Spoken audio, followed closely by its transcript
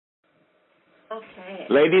Okay.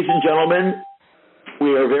 Ladies and gentlemen,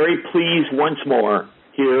 we are very pleased once more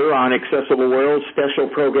here on Accessible World Special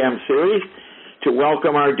Program Series to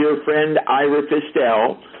welcome our dear friend Ira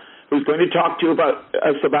Fistel, who's going to talk to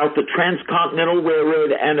us about the Transcontinental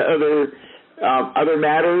Railroad and other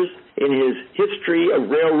matters in his history of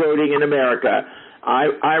railroading in America.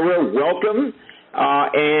 Ira, welcome,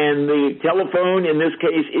 and the telephone in this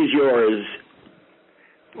case is yours.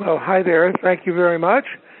 Well, hi there. Thank you very much.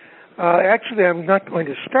 Actually, I'm not going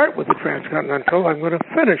to start with the Transcontinental. I'm going to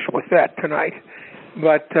finish with that tonight.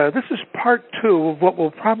 But this is part two of what will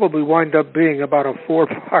probably wind up being about a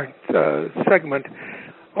four-part segment,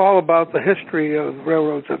 all about the history of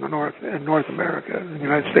railroads in North America, in the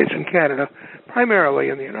United States and Canada, primarily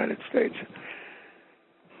in the United States.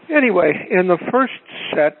 Anyway, in the first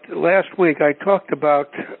set, last week, I talked about,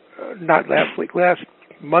 not last week, last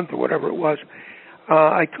month or whatever it was,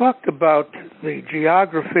 I talked about the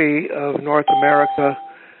geography of North America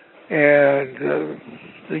and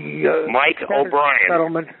the Mike O'Brien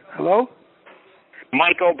settlement. Hello?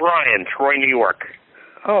 Mike O'Brien, Troy, New York.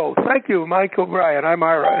 Oh, thank you, Mike O'Brien. I'm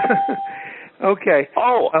Ira. Okay.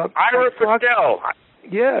 Oh, Ira Fistel.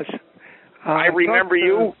 Yes. I remember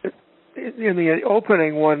you. In the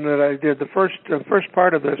opening one that I did, the first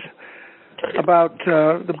part of this, about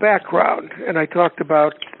the background, and I talked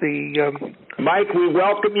about the... Mike, we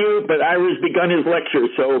welcome you, but Ira's begun his lecture,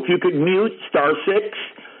 so if you could mute *6,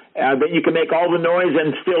 then you can make all the noise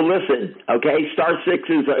and still listen, okay? *6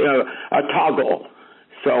 is a toggle.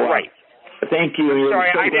 So, right. Thank you.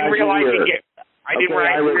 Sorry, I didn't realize you get... I didn't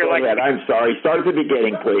realize... I'm sorry. Start at the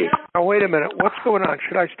beginning, please. Oh, wait a minute. What's going on?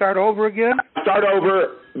 Should I start over again? Start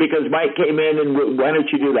over because Mike came in, and why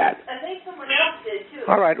don't you do that? I think someone else did, too.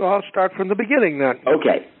 All right. Well, I'll start from the beginning then.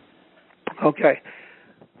 Okay. Okay.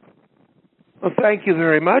 Well, thank you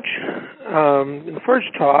very much. In the first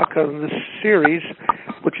talk of this series,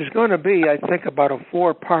 which is going to be, I think, about a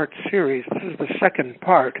four-part series. This is the second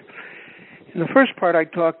part. In the first part, I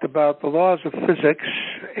talked about the laws of physics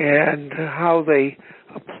and how they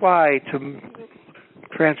apply to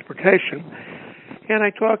transportation. And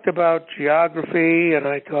I talked about geography, and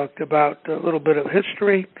I talked about a little bit of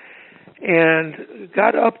history, and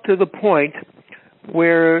got up to the point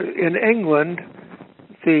where in England,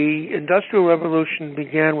 the Industrial Revolution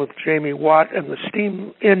began with Jamie Watt and the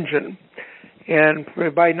steam engine. And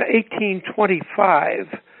by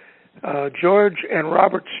 1825, George and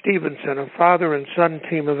Robert Stephenson, a father and son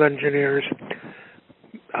team of engineers,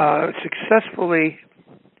 successfully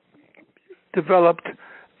developed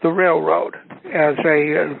the railroad as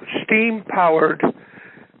a steam-powered,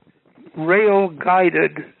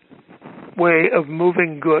 rail-guided way of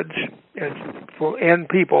moving goods and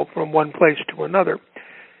people from one place to another.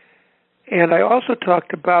 And I also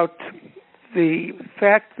talked about the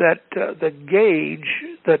fact that the gauge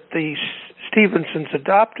that the Stephensons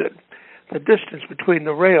adopted, the distance between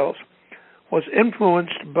the rails, was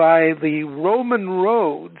influenced by the Roman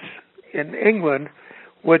roads in England,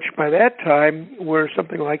 which by that time were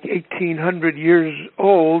something like 1,800 years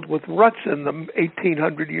old with ruts in them,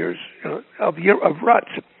 1,800 years of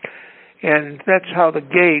ruts. And that's how the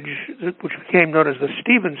gauge, which became known as the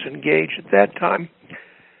Stephenson gauge at that time,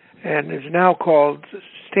 and is now called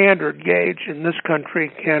standard gauge in this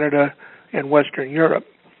country, Canada, and Western Europe.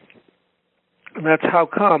 And that's how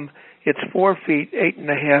come it's 4 feet,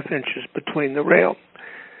 8.5 inches between the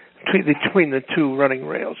between the two running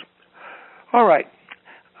rails. All right.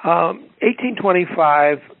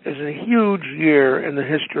 1825 is a huge year in the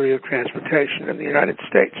history of transportation in the United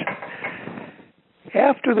States.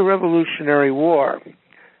 After the Revolutionary War,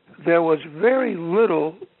 there was very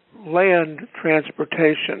little land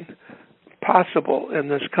transportation possible in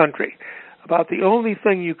this country. About the only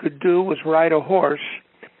thing you could do was ride a horse,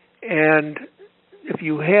 and if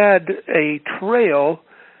you had a trail,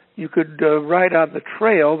 you could ride on the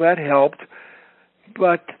trail. That helped,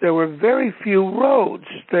 but there were very few roads.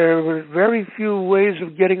 There were very few ways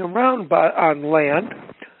of getting around on land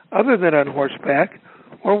other than on horseback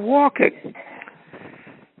or walking.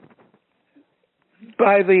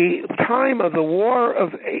 By the time of the War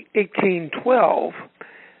of 1812,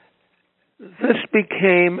 this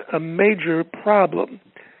became a major problem.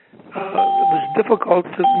 It was difficult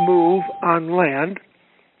to move on land.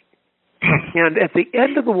 And at the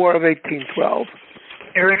end of the War of 1812,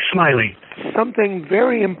 Eric Smiley, something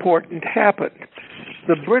very important happened.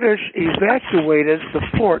 The British evacuated the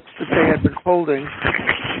forts that they had been holding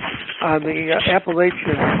on the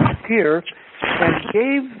Appalachian Pier and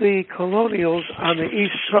gave the colonials on the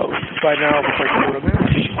East Coast, by now of course they were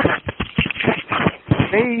Americans,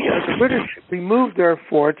 the British removed their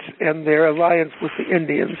forts and their alliance with the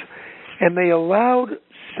Indians and they allowed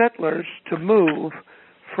settlers to move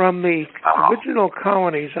from the original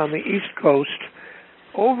colonies on the East Coast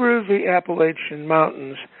over the Appalachian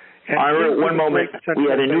Mountains. Ira, one moment. We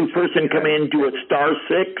had a new person come in, do a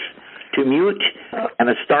 *6 to mute, and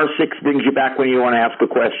a *6 brings you back when you want to ask a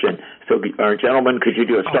question. So, gentlemen, could you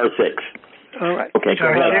do a *6? All right. Okay, go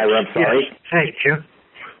ahead, Ira. I'm sorry. Yes, thank you.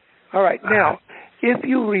 All right. Now, if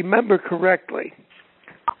you remember correctly,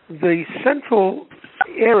 the central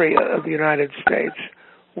area of the United States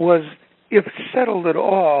was, if settled at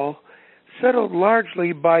all, settled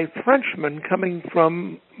largely by Frenchmen coming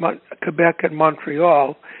from Quebec and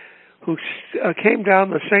Montreal, who came down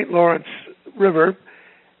the St. Lawrence River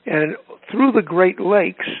and through the Great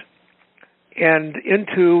Lakes and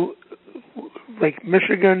into Lake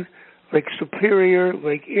Michigan, Lake Superior,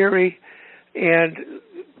 Lake Erie, and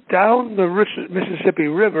down the Mississippi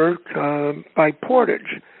River by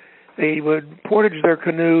portage. They would portage their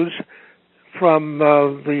canoes from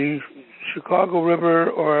the Chicago River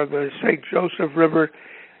or the St. Joseph River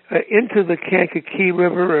into the Kankakee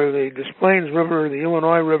River or the Des Plaines River or the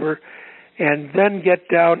Illinois River, and then get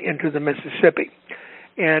down into the Mississippi.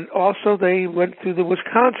 And also they went through the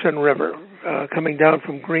Wisconsin River, coming down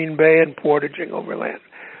from Green Bay and portaging overland.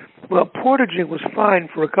 Well, portaging was fine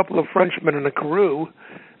for a couple of Frenchmen in a canoe,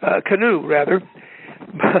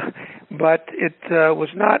 but it was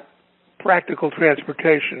not practical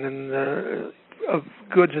transportation of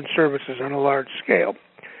goods and services on a large scale.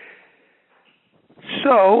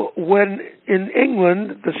 So when in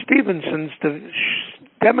England the Stephensons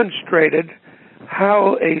demonstrated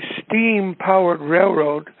how a steam-powered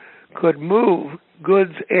railroad could move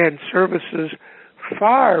goods and services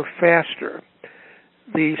far faster,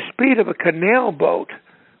 the speed of a canal boat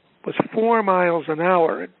was 4 miles an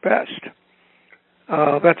hour at best.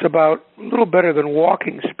 That's about a little better than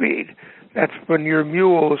walking speed. That's when your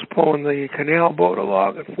mule is pulling the canal boat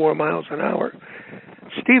along at 4 miles an hour.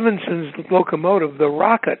 Stephenson's locomotive, the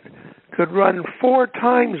Rocket, could run 4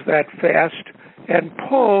 times that fast and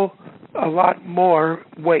pull a lot more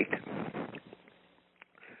weight.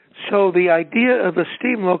 So the idea of the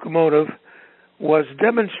steam locomotive was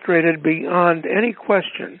demonstrated beyond any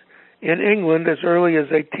question in England as early as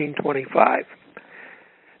 1825.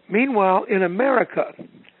 Meanwhile, in America,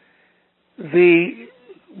 the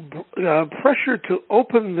pressure to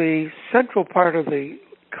open the central part of the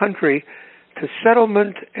country to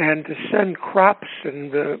settlement and to send crops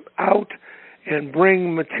and out and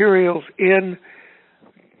bring materials in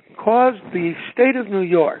caused the state of New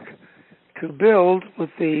York to build, with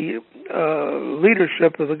the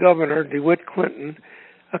leadership of the governor, DeWitt Clinton,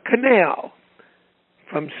 a canal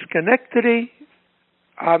from Schenectady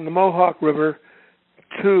on the Mohawk River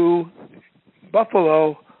to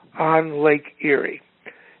Buffalo on Lake Erie.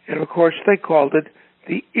 And of course they called it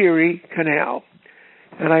the Erie Canal.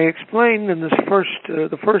 And I explained in this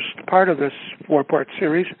the first part of this 4-part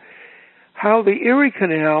series how the Erie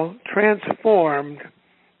Canal transformed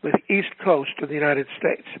the East Coast of the United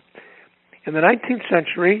States. In the 19th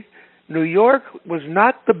century, New York was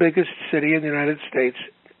not the biggest city in the United States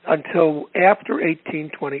until after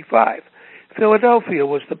 1825. Philadelphia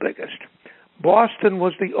was the biggest. Boston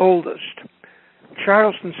was the oldest.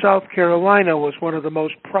 Charleston, South Carolina was one of the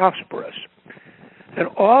most prosperous. And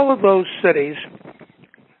all of those cities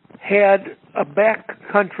had a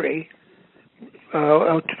back country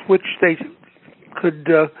to which they could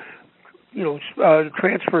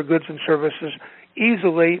transfer goods and services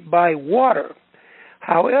easily by water.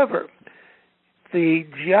 However, the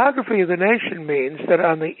geography of the nation means that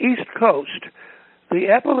on the East Coast, the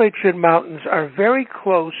Appalachian Mountains are very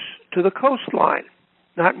close to the coastline,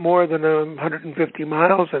 not more than 150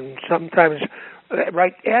 miles, and sometimes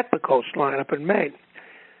right at the coastline up in Maine.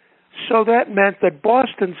 So that meant that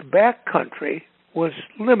Boston's back country was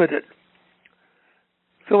limited.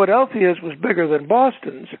 Philadelphia's was bigger than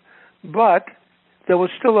Boston's, but there was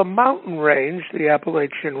still a mountain range, the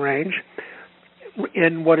Appalachian Range,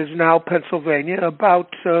 in what is now Pennsylvania,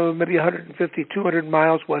 about maybe 150, 200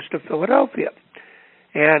 miles west of Philadelphia.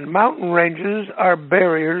 And mountain ranges are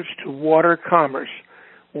barriers to water commerce.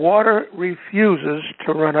 Water refuses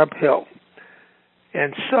to run uphill.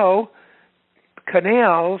 And so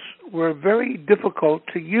canals were very difficult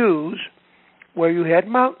to use where you had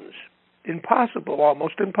mountains.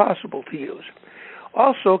 Almost impossible to use.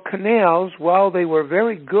 Also, canals, while they were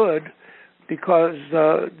very good because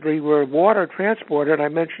they were water transported, I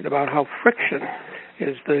mentioned about how friction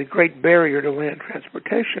is the great barrier to land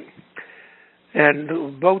transportation.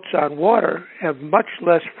 And boats on water have much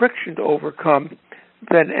less friction to overcome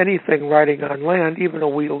than anything riding on land, even a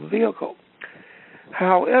wheeled vehicle.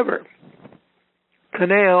 However,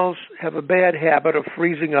 canals have a bad habit of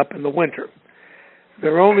freezing up in the winter.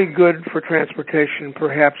 They're only good for transportation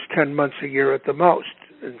perhaps 10 months a year at the most,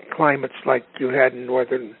 in climates like you had in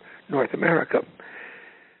northern North America.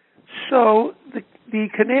 So the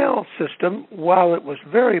canal system, while it was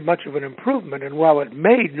very much of an improvement and while it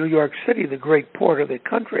made New York City the great port of the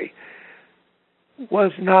country,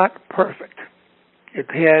 was not perfect. It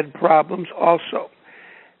had problems also,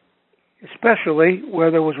 especially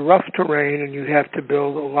where there was rough terrain and you have to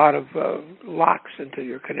build a lot of locks into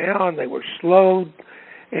your canal, and they were slowed,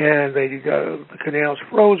 and the canals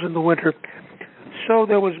froze in the winter. So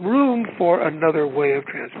there was room for another way of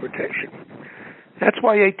transportation. That's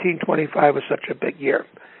why 1825 was such a big year,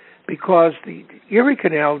 because the Erie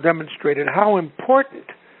Canal demonstrated how important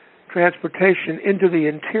transportation into the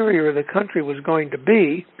interior of the country was going to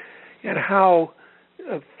be, and how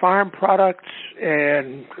farm products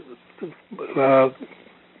and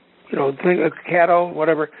cattle,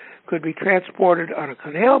 whatever, could be transported on a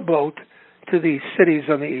canal boat to the cities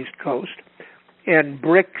on the East Coast, and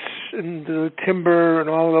bricks and timber and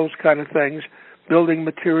all those kind of things, building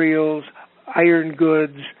materials, iron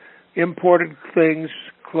goods, imported things,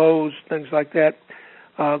 clothes, things like that,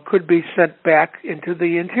 could be sent back into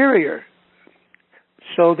the interior,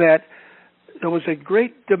 so that there was a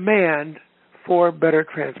great demand for better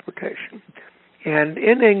transportation. And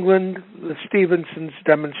in England, the Stephensons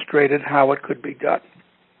demonstrated how it could be done.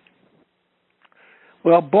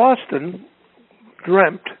 Well, Boston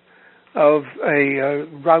dreamt of a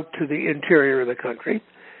route to the interior of the country,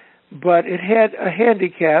 but it had a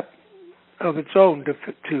handicap of its own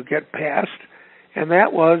to get past, and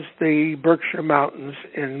that was the Berkshire Mountains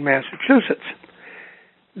in Massachusetts.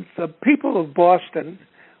 The people of Boston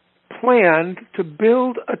planned to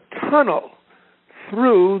build a tunnel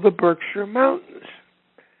through the Berkshire Mountains.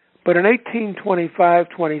 But in 1825,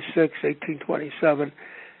 26, 1827,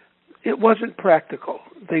 it wasn't practical.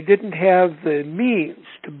 They didn't have the means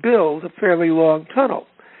to build a fairly long tunnel.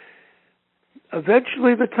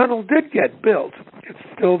 Eventually, the tunnel did get built. It's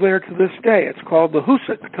still there to this day. It's called the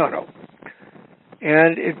Hoosick Tunnel.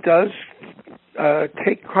 And it does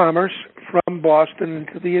take commerce from Boston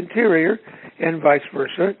into the interior and vice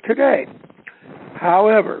versa today.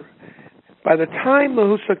 However, by the time the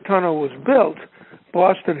Hoosick Tunnel was built,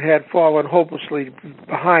 Boston had fallen hopelessly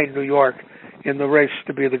behind New York in the race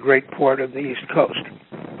to be the great port of the East Coast.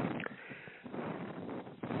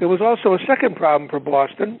 There was also a second problem for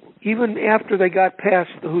Boston. Even after they got past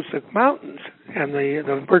the Hoosick Mountains and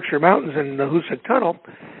the Berkshire Mountains and the Hoosick Tunnel,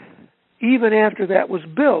 even after that was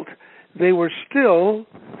built, they were still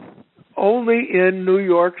only in New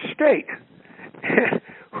York State.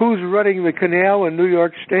 Who's running the canal in New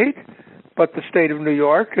York State but the state of New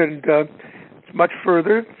York? And it's much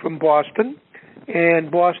further from Boston,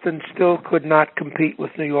 and Boston still could not compete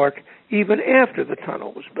with New York even after the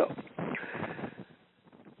tunnel was built.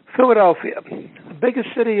 Philadelphia, the biggest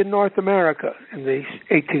city in North America in the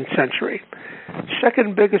 18th century,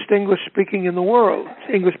 second biggest English-speaking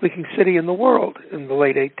city in the world in the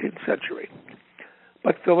late 18th century.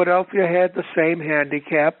 But Philadelphia had the same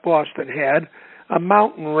handicap Boston had, a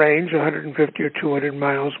mountain range 150 or 200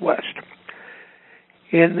 miles west.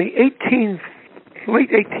 In the late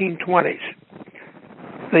 1820s,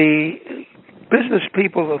 the business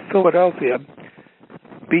people of Philadelphia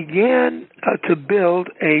began to build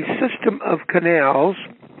a system of canals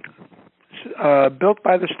built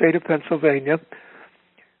by the state of Pennsylvania.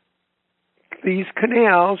 These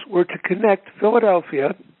canals were to connect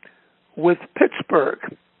Philadelphia with Pittsburgh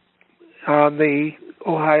on the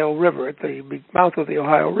Ohio River, at the mouth of the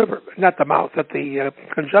Ohio River. Not the mouth, at the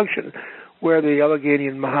conjunction where the Allegheny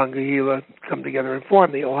and Monongahela come together and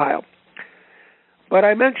form the Ohio. But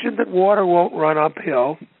I mentioned that water won't run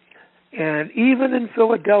uphill, and even in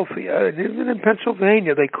Philadelphia, and even in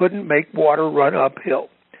Pennsylvania, they couldn't make water run uphill.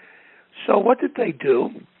 So what did they do?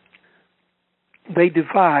 They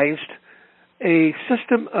devised a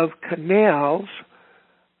system of canals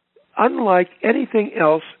unlike anything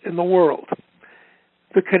else in the world.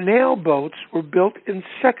 The canal boats were built in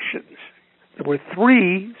sections. There were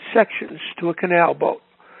 3 sections to a canal boat.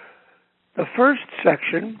 The first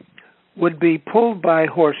section would be pulled by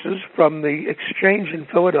horses from the exchange in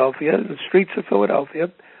Philadelphia, the streets of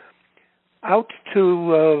Philadelphia, out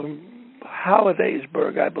to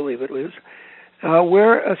Hollidaysburg, I believe it was,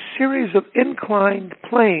 where a series of inclined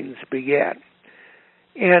planes began.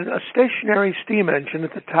 And a stationary steam engine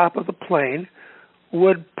at the top of the plane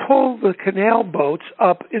would pull the canal boats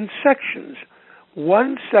up in sections,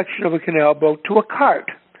 one section of a canal boat to a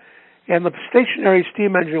cart. And the stationary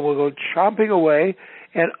steam engine will go chomping away,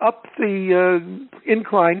 and up the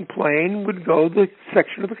inclined plane would go the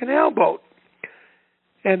section of the canal boat.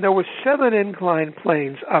 And there were 7 inclined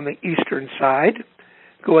planes on the eastern side,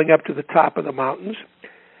 going up to the top of the mountains,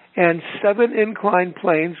 and 7 inclined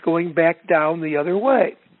planes going back down the other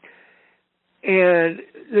way. And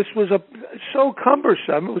this was so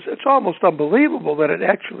cumbersome, it's almost unbelievable that it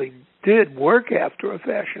actually did work after a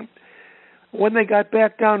fashion. When they got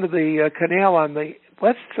back down to the canal on the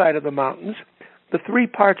west side of the mountains, the 3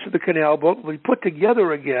 parts of the canal boat would be put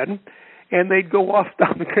together again, and they'd go off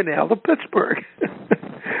down the canal to Pittsburgh.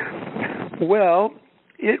 Well,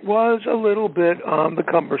 it was a little bit on the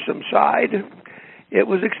cumbersome side. It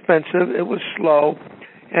was expensive, it was slow,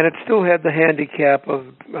 and it still had the handicap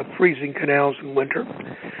of freezing canals in winter.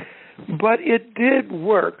 But it did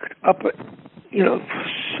work after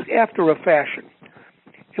a fashion.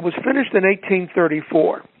 It was finished in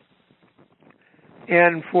 1834.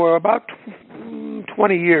 And for about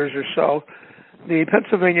 20 years or so, the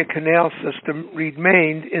Pennsylvania Canal System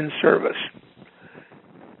remained in service.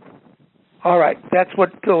 All right, that's what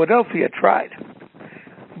Philadelphia tried.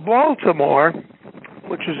 Baltimore,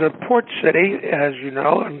 which is a port city, as you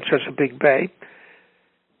know, and Chesapeake Bay,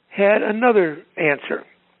 had another answer.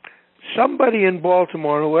 Somebody in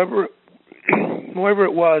Baltimore, whoever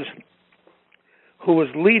it was, who was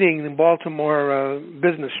leading the Baltimore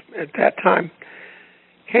business at that time,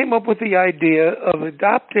 came up with the idea of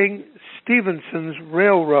adopting Stephenson's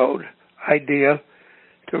railroad idea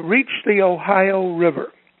to reach the Ohio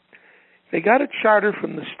River. They got a charter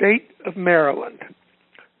from the state of Maryland,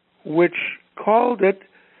 which called it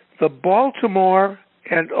the Baltimore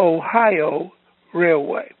and Ohio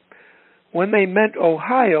Railway. When they meant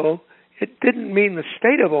Ohio, it didn't mean the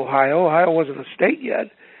state of Ohio. Ohio wasn't a state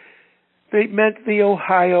yet. They meant the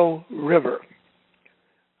Ohio River.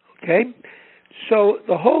 Okay? So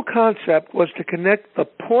the whole concept was to connect the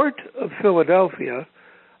port of Philadelphia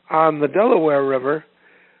on the Delaware River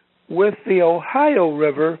with the Ohio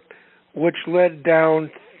River, which led down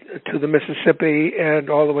to the Mississippi and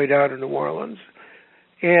all the way down to New Orleans.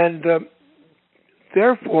 And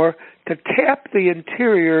therefore, to tap the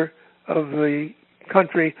interior of the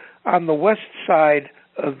country on the west side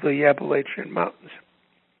of the Appalachian Mountains.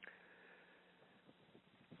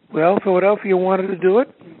 Well, Philadelphia wanted to do it,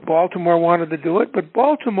 Baltimore wanted to do it, but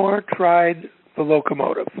Baltimore tried the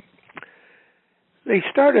locomotive. They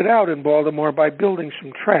started out in Baltimore by building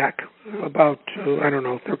some track, about,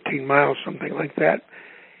 13 miles, something like that,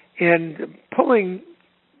 and pulling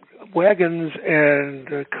wagons and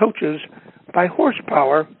coaches by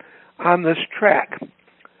horsepower on this track.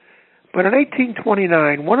 But in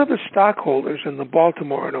 1829, one of the stockholders in the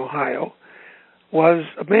Baltimore and Ohio was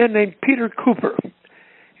a man named Peter Cooper.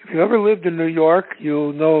 If you ever lived in New York,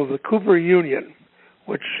 you'll know the Cooper Union,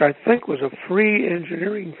 which I think was a free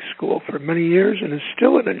engineering school for many years and is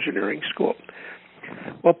still an engineering school.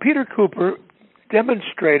 Well, Peter Cooper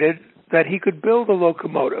demonstrated that he could build a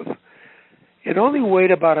locomotive. It only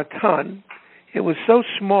weighed about a ton. It was so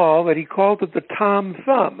small that he called it the Tom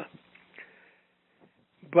Thumb.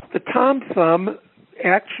 But the Tom Thumb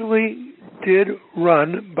actually did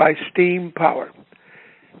run by steam power.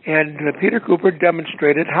 And Peter Cooper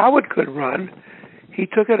demonstrated how it could run. He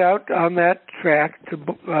took it out on that track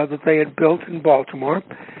that they had built in Baltimore,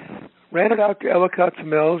 ran it out to Ellicott's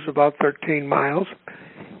Mills, about 13 miles,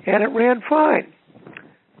 and it ran fine.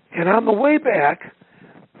 And on the way back,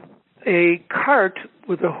 a cart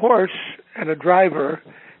with a horse and a driver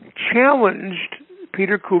challenged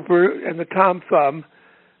Peter Cooper and the Tom Thumb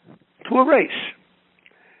to a race.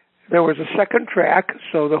 There was a second track,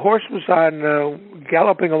 so the horse was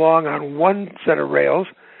galloping along on one set of rails,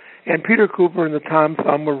 and Peter Cooper and the Tom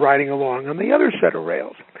Thumb were riding along on the other set of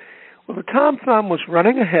rails. Well, the Tom Thumb was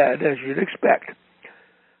running ahead, as you'd expect,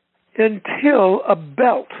 until a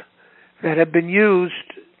belt that had been used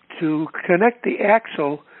to connect the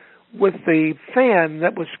axle with the fan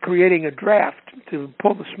that was creating a draft to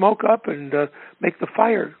pull the smoke up and make the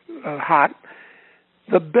fire hot,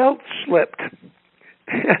 the belt slipped.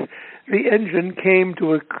 The engine came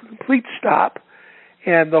to a complete stop,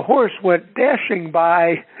 and the horse went dashing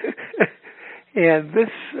by, and this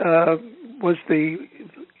was the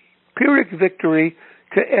Pyrrhic victory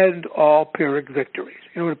to end all Pyrrhic victories.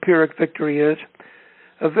 You know what a Pyrrhic victory is?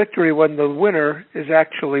 A victory when the winner is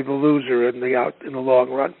actually the loser in the long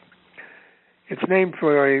run. It's named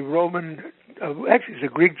for a Roman, actually it's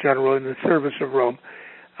a Greek general in the service of Rome,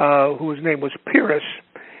 whose name was Pyrrhus.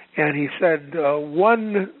 And he said,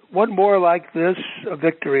 one more like this, a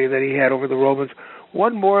victory that he had over the Romans,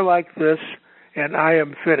 one more like this, and I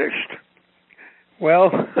am finished.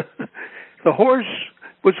 Well, the horse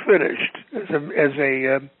was finished as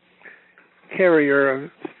a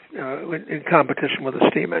carrier in competition with a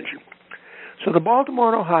steam engine. So the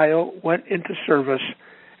Baltimore and Ohio went into service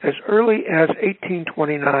as early as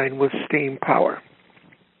 1829 with steam power.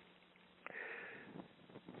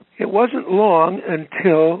 It wasn't long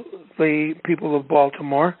until the people of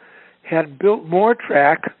Baltimore had built more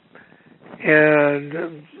track, and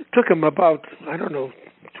it took them about,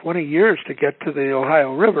 20 years to get to the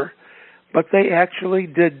Ohio River, but they actually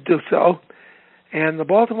did do so, and the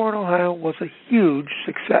Baltimore and Ohio was a huge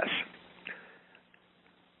success.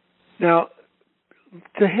 Now,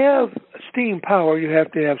 to have steam power, you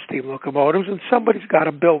have to have steam locomotives, and somebody's got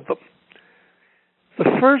to build them. The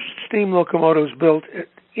first steam locomotives built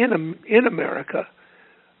in America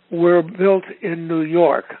were built in New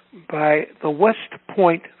York by the West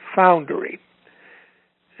Point Foundry.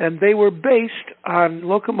 And they were based on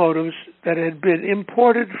locomotives that had been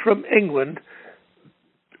imported from England,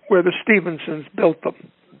 where the Stephensons built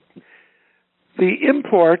them. The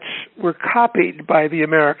imports were copied by the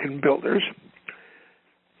American builders,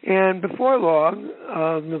 and before long,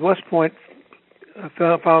 the West Point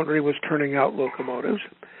Foundry was turning out locomotives.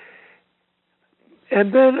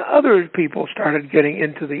 And then other people started getting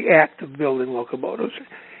into the act of building locomotives,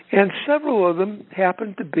 and several of them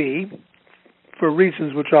happened to be, for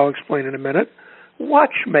reasons which I'll explain in a minute,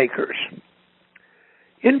 watchmakers.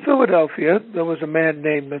 In Philadelphia, there was a man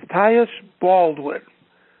named Matthias Baldwin,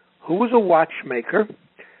 who was a watchmaker,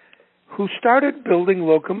 who started building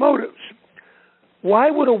locomotives.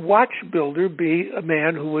 Why would a watch builder be a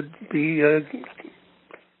man who would be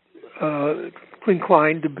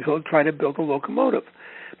inclined to try to build a locomotive?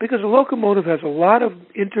 Because a locomotive has a lot of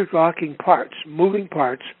interlocking parts, moving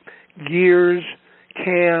parts, gears,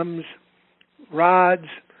 cams, rods.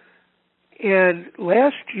 And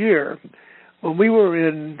last year, when we were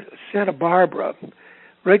in Santa Barbara,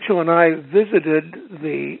 Rachel and I visited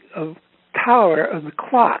the tower of the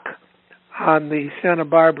clock on the Santa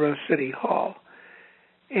Barbara City Hall.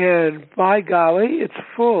 And by golly, it's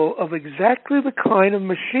full of exactly the kind of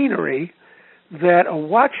machinery that a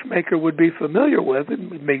watchmaker would be familiar with.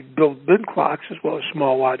 It may build big clocks as well as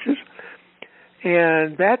small watches.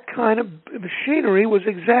 And that kind of machinery was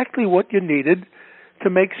exactly what you needed to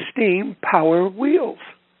make steam power wheels.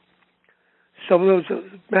 So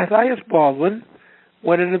Matthias Baldwin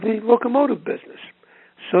went into the locomotive business.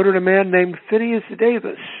 So did a man named Phineas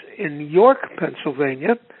Davis in York,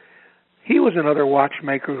 Pennsylvania. He was another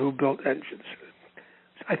watchmaker who built engines.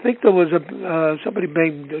 I think there was somebody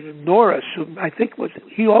named Norris, who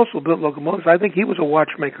he also built locomotives. I think he was a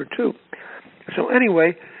watchmaker too. So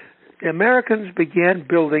anyway, the Americans began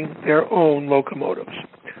building their own locomotives.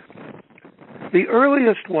 The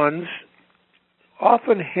earliest ones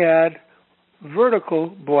often had vertical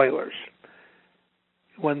boilers.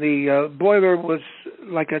 When the boiler was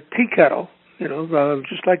like a tea kettle,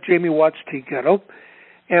 just like Jamie Watt's tea kettle,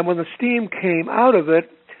 and when the steam came out of it,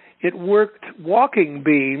 it worked walking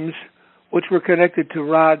beams, which were connected to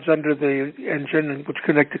rods under the engine, and which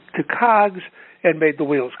connected to cogs and made the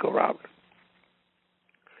wheels go round.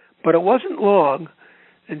 But it wasn't long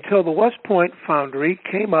until the West Point Foundry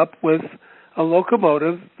came up with a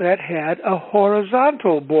locomotive that had a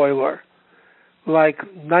horizontal boiler, like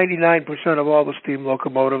 99% of all the steam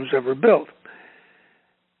locomotives ever built.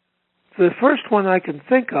 The first one I can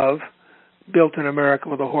think of, built in America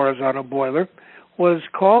with a horizontal boiler, was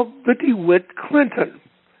called the DeWitt Clinton.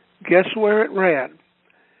 Guess where it ran?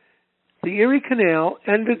 The Erie Canal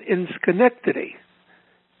ended in Schenectady,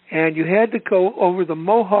 and you had to go over the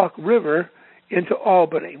Mohawk River into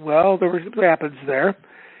Albany. Well, there was rapids there,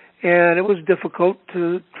 and it was difficult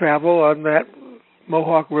to travel on that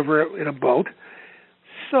Mohawk River in a boat.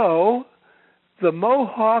 So the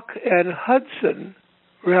Mohawk and Hudson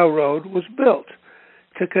Railroad was built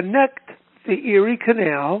to connect the Erie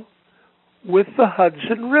Canal with the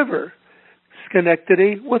Hudson River,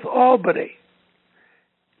 Schenectady with Albany.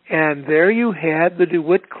 And there you had the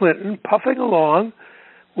DeWitt Clinton puffing along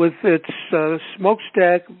with its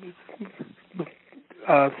smokestack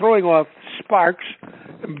throwing off sparks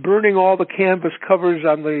and burning all the canvas covers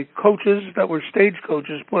on the coaches that were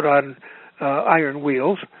stagecoaches put on iron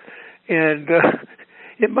wheels. And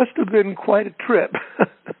it must have been quite a trip.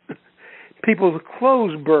 People's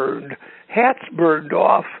clothes burned, hats burned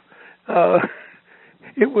off.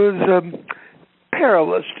 It was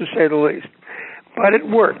perilous, to say the least. But it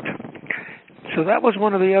worked. So that was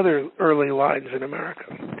one of the other early lines in America.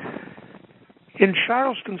 In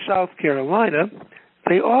Charleston, South Carolina,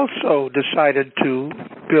 they also decided to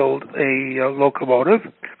build a locomotive.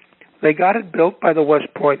 They got it built by the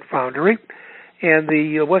West Point Foundry, and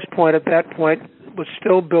the West Point at that point was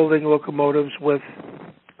still building locomotives with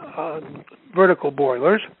vertical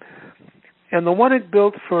boilers. And the one it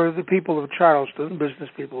built for the people of Charleston, business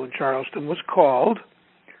people in Charleston, was called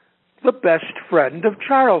the Best Friend of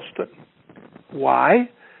Charleston. Why?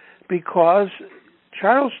 Because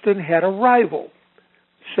Charleston had a rival,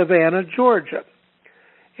 Savannah, Georgia.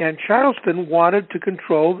 And Charleston wanted to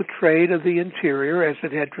control the trade of the interior as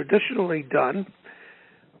it had traditionally done.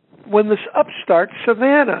 When this upstart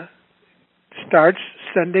Savannah starts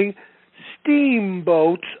sending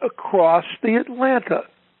steamboats across the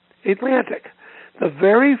Atlantic. The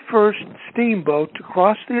very first steamboat to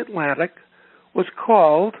cross the Atlantic was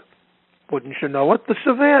called, wouldn't you know it, the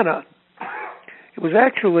Savannah. It was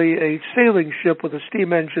actually a sailing ship with a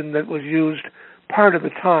steam engine that was used part of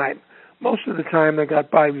the time. Most of the time they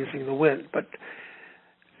got by using the wind, but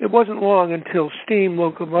it wasn't long until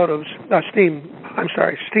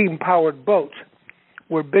steam-powered boats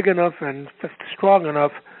were big enough and strong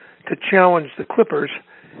enough to challenge the clippers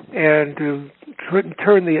and to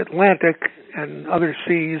turn the Atlantic and other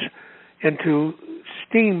seas into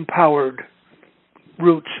steam-powered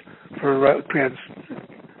routes for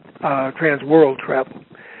trans-world travel.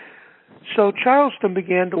 So Charleston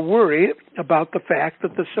began to worry about the fact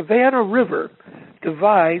that the Savannah River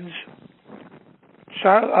divides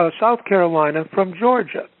South Carolina from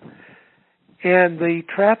Georgia. And the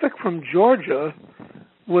traffic from Georgia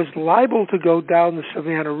was liable to go down the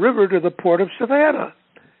Savannah River to the port of Savannah.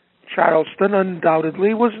 Charleston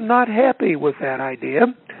undoubtedly was not happy with that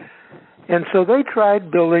idea, and so they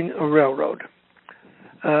tried building a railroad.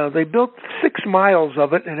 They built 6 miles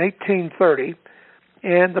of it in 1830,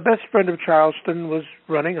 and the Best Friend of Charleston was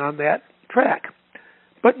running on that track,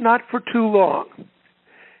 but not for too long.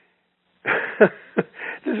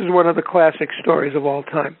 This is one of the classic stories of all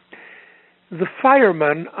time. The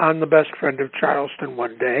fireman on the Best Friend of Charleston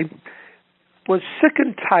one day was sick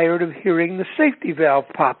and tired of hearing the safety valve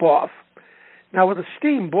pop off. Now, with a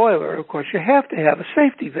steam boiler, of course, you have to have a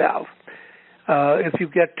safety valve. If you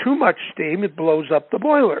get too much steam, it blows up the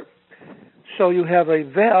boiler. So you have a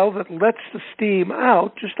valve that lets the steam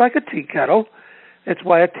out, just like a tea kettle. That's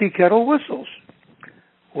why a tea kettle whistles.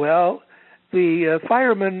 Well, the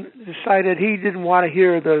fireman decided he didn't want to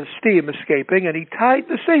hear the steam escaping, and he tied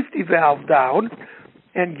the safety valve down,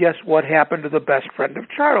 and guess what happened to the Best Friend of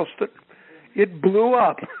Charleston? It blew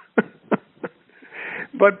up.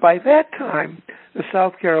 But by that time, the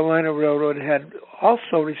South Carolina Railroad had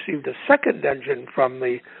also received a second engine from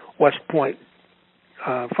the West Point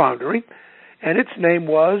foundry, and its name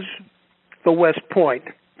was the West Point.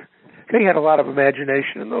 They had a lot of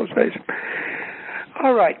imagination in those days.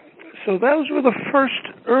 All right, so those were the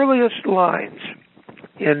earliest lines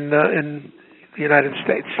in the United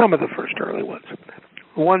States, some of the first early ones,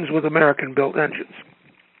 the ones with American-built engines.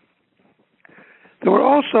 There were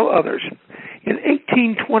also others. In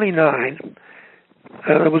 1829,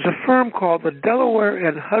 there was a firm called the Delaware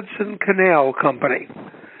and Hudson Canal Company,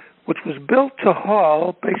 which was built to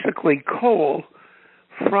haul basically coal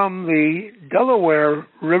from the Delaware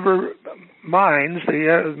River mines,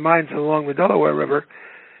 the mines along the Delaware River,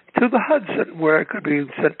 to the Hudson, where it could be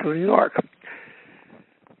sent to New York.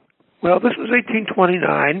 Well, this was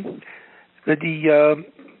 1829. The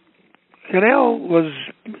canal was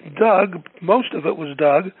dug, most of it was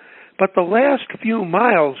dug, but the last few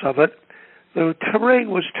miles of it, the terrain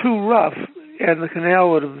was too rough, and the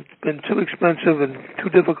canal would have been too expensive and too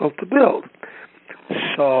difficult to build.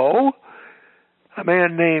 So, a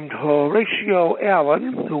man named Horatio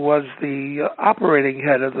Allen, who was the operating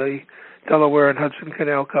head of the Delaware and Hudson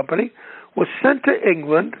Canal Company, was sent to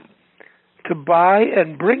England to buy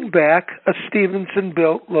and bring back a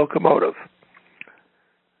Stephenson-built locomotive.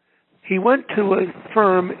 He went to a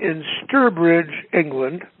firm in Sturbridge,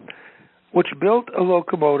 England, which built a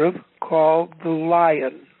locomotive called the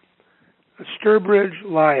Lion, a Sturbridge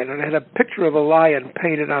Lion, and it had a picture of a lion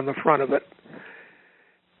painted on the front of it.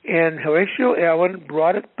 And Horatio Allen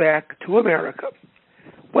brought it back to America.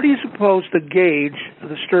 What do you suppose the gauge of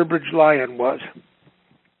the Sturbridge Lion was?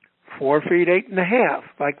 4 feet 8.5,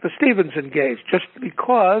 like the Stephenson gauge, just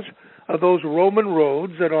because of those Roman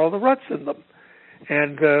roads and all the ruts in them,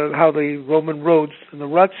 and how the Roman roads and the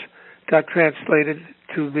ruts got translated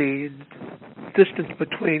to the distance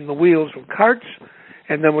between the wheels of carts,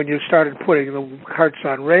 and then when you started putting the carts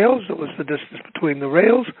on rails, it was the distance between the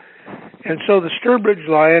rails. And so the Sturbridge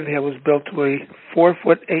Lion was built to a 4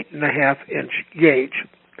 foot 8.5 inch gauge.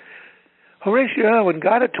 Horatio Allen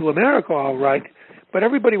got it to America all right, but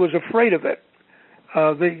everybody was afraid of it.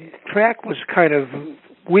 The track was kind of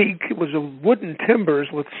weak. It was a wooden timbers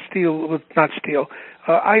with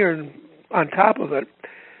iron on top of it.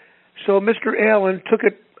 So Mr. Allen took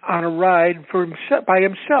it on a ride by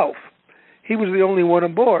himself. He was the only one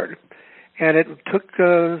aboard. And it took,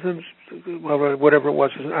 whatever it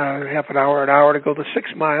was, half an hour to go the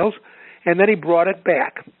 6 miles, and then he brought it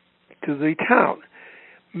back to the town.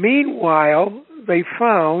 Meanwhile, they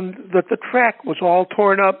found that the track was all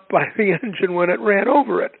torn up by the engine when it ran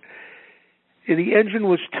over it. The engine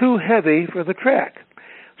was too heavy for the track.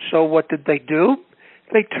 So what did they do?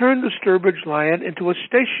 They turned the Sturbridge Lion into a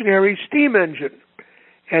stationary steam engine,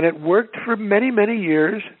 and it worked for many, many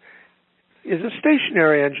years as a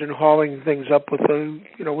stationary engine hauling things up with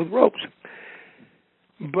ropes.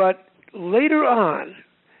 But later on,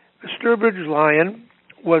 the Sturbridge Lion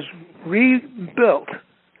was rebuilt,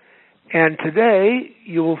 and today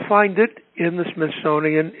you will find it in the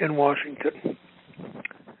Smithsonian in Washington.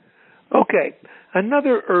 Okay,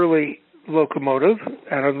 another early locomotive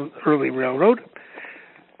and an early railroad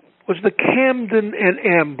was the Camden and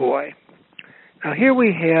Amboy. Now here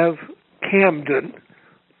we have Camden.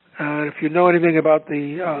 If you know anything about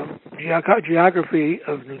the geography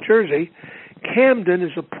of New Jersey, Camden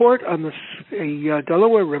is a port on the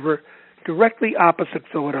Delaware River directly opposite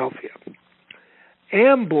Philadelphia.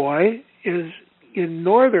 Amboy is in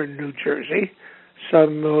northern New Jersey,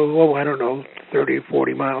 some, 30 or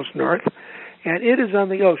 40 miles north, and it is on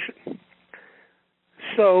the ocean.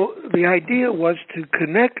 So the idea was to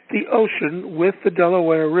connect the ocean with the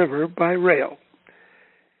Delaware River by rail.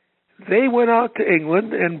 They went out to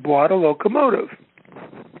England and bought a locomotive.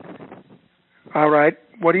 All right,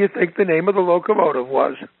 what do you think the name of the locomotive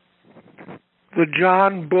was? The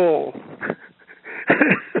John Bull.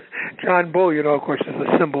 John Bull, of course, is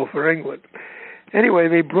a symbol for England. Anyway,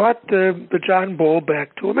 they brought the John Bull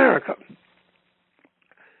back to America.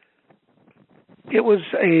 It was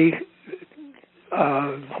a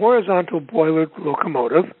horizontal boiler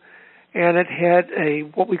locomotive, and it had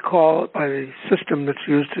what we call, by the system that's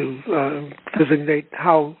used to designate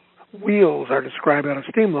how wheels are described on a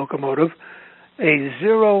steam locomotive, a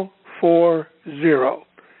 040.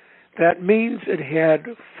 That means it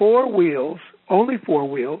had 4 wheels, only 4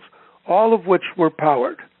 wheels, all of which were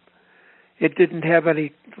powered. It didn't have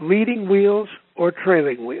any leading wheels or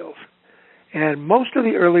trailing wheels. And most of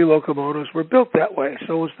the early locomotives were built that way.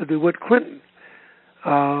 So was the DeWitt Clinton.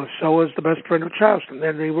 So was the Best Friend of Charleston.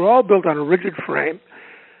 And they were all built on a rigid frame.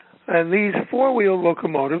 And these 4-wheel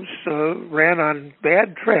locomotives ran on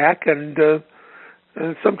bad track and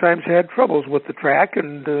sometimes had troubles with the track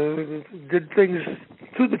and did things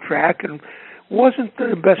to the track and wasn't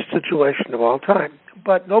the best situation of all time.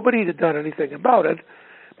 But nobody had done anything about it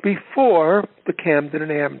before the Camden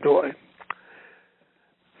and Amboy.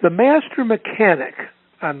 The master mechanic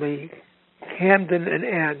on the Camden and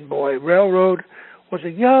Amboy Railroad was a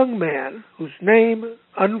young man whose name,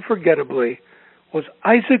 unforgettably, was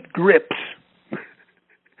Isaac Drips.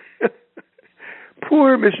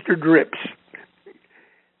 Poor Mr. Drips.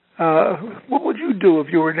 What would you do if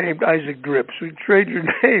you were named Isaac Drips? We'd trade your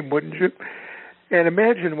name, wouldn't you? And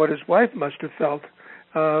imagine what his wife must have felt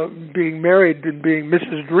being married and being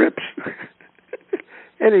Mrs. Drips.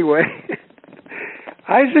 Anyway,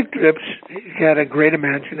 Isaac Drips had a great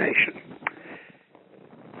imagination.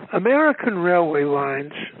 American railway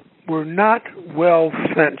lines were not well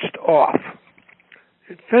fenced off.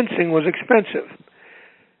 Fencing was expensive.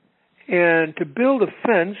 And to build a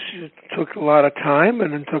fence, it took a lot of time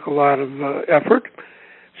and it took a lot of effort.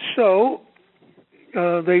 So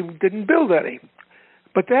they didn't build any.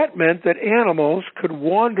 But that meant that animals could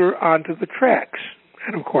wander onto the tracks.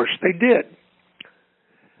 And of course they did.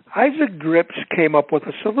 Isaac Drips came up with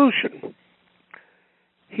a solution.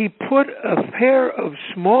 He put a pair of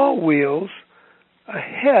small wheels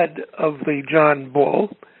ahead of the John Bull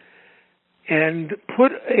and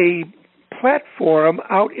put a platform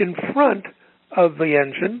out in front of the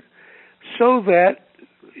engine so that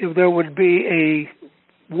there would be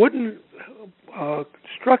a wooden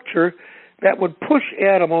structure that would push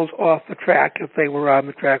animals off the track if they were on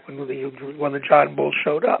the track when the John Bull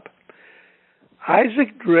showed up.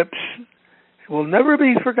 Isaac Drips will never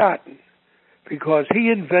be forgotten because he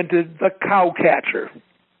invented the cow catcher.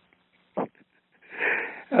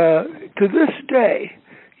 To this day,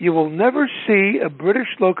 you will never see a British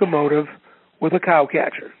locomotive with a cow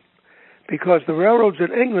catcher because the railroads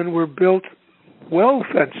in England were built well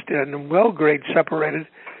fenced in and well grade separated.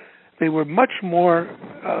 They were much more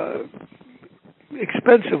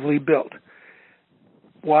expensively built.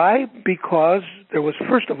 Why? Because there was,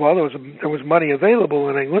 first of all, there was money available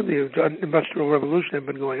in England. The Industrial Revolution had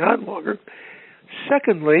been going on longer.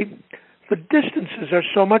 Secondly, the distances are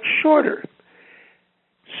so much shorter,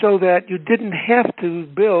 so that you didn't have to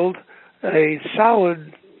build a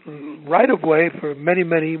solid right-of-way for many,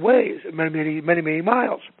 many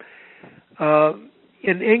miles.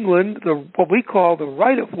 In England, what we call the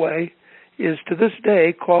right-of-way is to this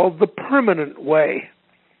day called the permanent way.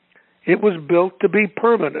 It was built to be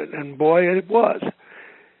permanent, and boy, it was.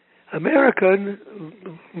 American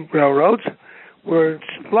railroads were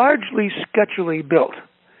largely sketchily built.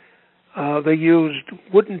 They used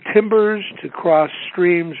wooden timbers to cross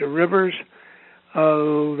streams or rivers.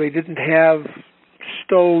 They didn't have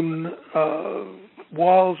stone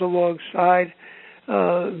walls alongside.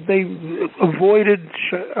 They avoided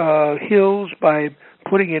hills by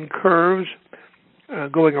putting in curves,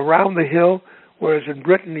 going around the hill, whereas in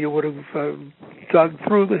Britain you would have dug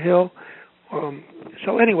through the hill.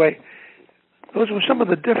 So anyway, those were some of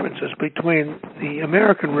the differences between the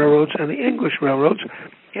American railroads and the English railroads,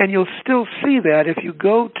 and you'll still see that if you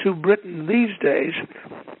go to Britain these days.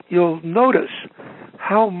 You'll notice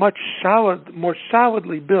how much more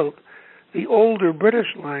solidly built the older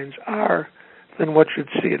British lines are than what you'd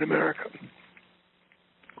see in America.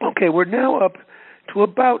 Okay, we're now up to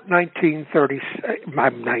about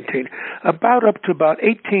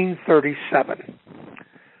 1837.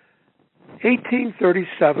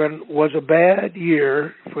 1837 was a bad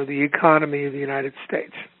year for the economy of the United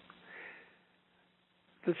States.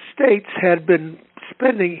 The states had been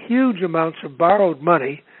spending huge amounts of borrowed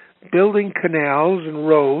money building canals and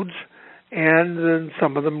roads and then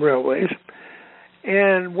some of them railways.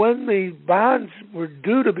 And when the bonds were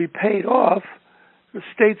due to be paid off, the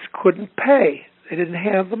states couldn't pay. They didn't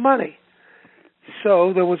have the money.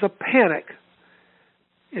 So there was a panic.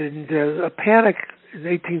 And a panic in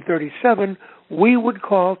 1837 we would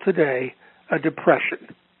call today a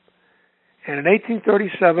depression. And in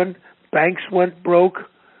 1837, banks went broke,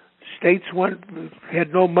 states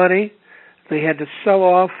had no money. They had to sell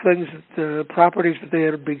off properties that they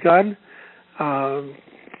had begun,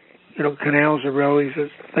 canals or railways.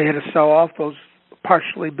 They had to sell off those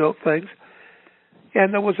partially built things.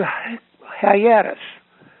 And there was a hiatus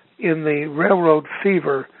in the railroad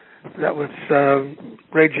fever that was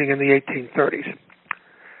raging in the 1830s.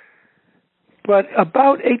 But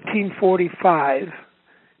about 1845,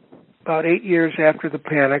 about 8 years after the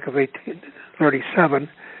panic of 1837,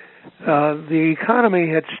 the economy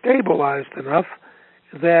had stabilized enough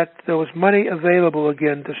that there was money available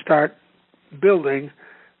again to start building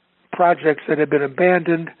projects that had been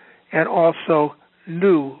abandoned and also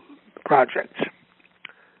new projects.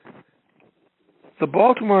 The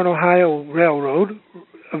Baltimore and Ohio Railroad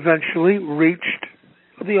eventually reached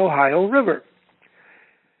the Ohio River.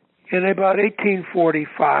 In about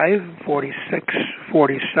 1845, 46,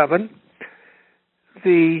 47,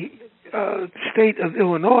 the state of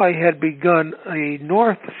Illinois had begun a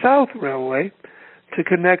north-south railway to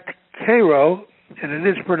connect Cairo, and it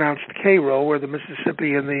is pronounced Cairo, where the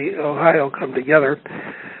Mississippi and the Ohio come together,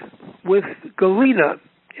 with Galena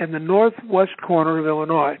in the northwest corner of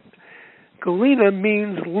Illinois. Galena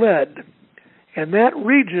means lead, and that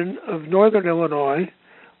region of northern Illinois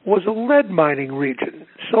was a lead mining region.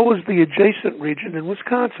 So was the adjacent region in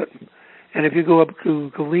Wisconsin. And if you go up to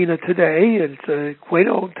Galena today, it's a quaint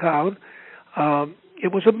old town.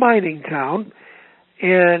 It was a mining town,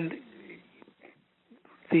 and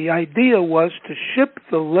the idea was to ship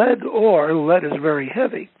the lead ore, lead is very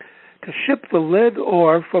heavy, to ship the lead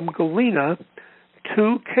ore from Galena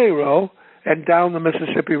to Cairo and down the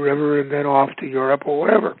Mississippi River and then off to Europe or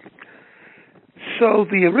wherever. So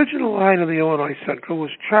the original line of the Illinois Central was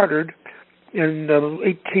chartered in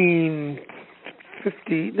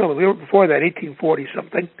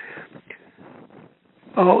 1840-something.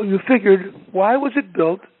 Oh, you figured, why was it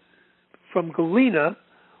built from Galena?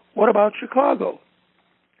 What about Chicago?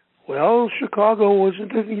 Well, Chicago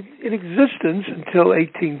wasn't in existence until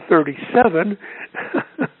 1837.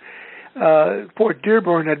 Fort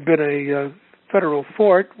Dearborn had been a federal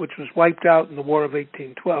fort, which was wiped out in the War of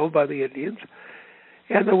 1812 by the Indians.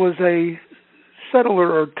 And there was a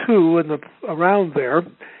settler or two around there,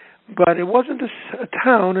 but it wasn't a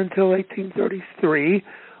town until 1833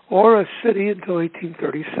 or a city until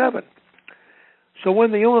 1837. So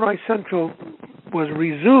when the Illinois Central was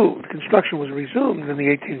resumed, construction was resumed in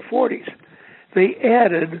the 1840s, they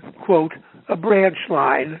added, quote, a branch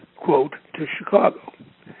line, quote, to Chicago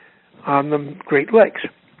on the Great Lakes.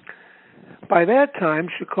 By that time,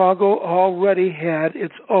 Chicago already had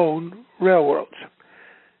its own railroads.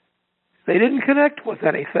 They didn't connect with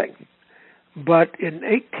anything. But in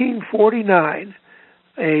 1849,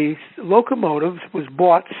 a locomotive was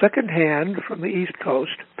bought secondhand from the East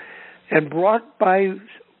Coast and brought by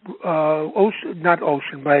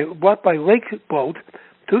brought by lake boat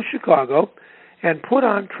to Chicago and put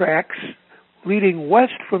on tracks leading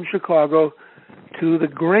west from Chicago to the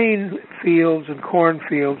grain fields and corn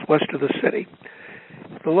fields west of the city.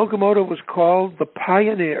 The locomotive was called the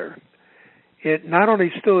Pioneer. It not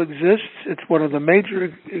only still exists, it's one of the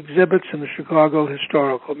major exhibits in the Chicago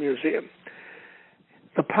Historical Museum.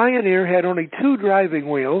 The Pioneer had only 2 driving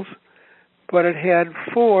wheels, but it had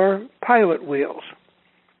 4 pilot wheels.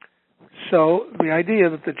 So the idea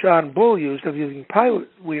that the John Bull used of using pilot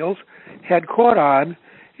wheels had caught on,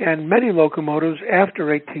 and many locomotives after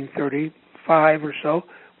 1835 or so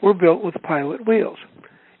were built with pilot wheels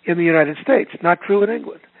in the United States. Not true in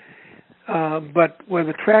England. But where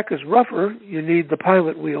the track is rougher, you need the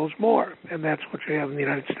pilot wheels more, and that's what you have in the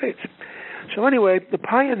United States. So anyway, the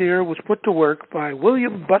Pioneer was put to work by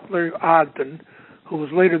William Butler Ogden, who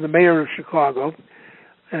was later the mayor of Chicago,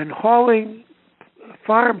 and hauling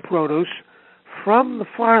farm produce from the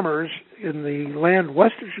farmers in the land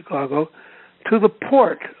west of Chicago to the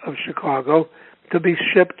port of Chicago to be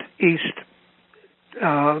shipped east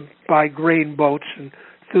by grain boats and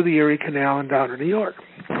through the Erie Canal and down to New York.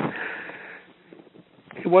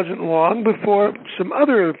 It wasn't long before some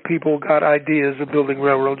other people got ideas of building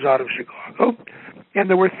railroads out of Chicago, and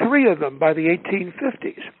there were 3 of them by the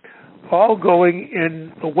 1850s, all going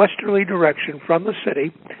in a westerly direction from the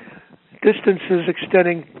city, distances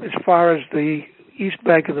extending as far as the east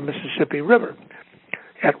bank of the Mississippi River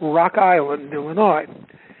at Rock Island, Illinois.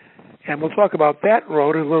 And we'll talk about that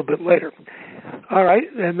road a little bit later. All right,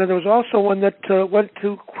 and then there was also one that went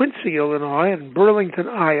to Quincy, Illinois, and Burlington,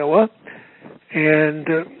 Iowa, and,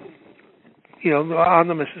 on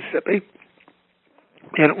the Mississippi.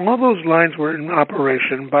 And all those lines were in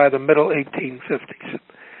operation by the middle 1850s.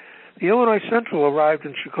 The Illinois Central arrived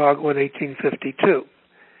in Chicago in 1852.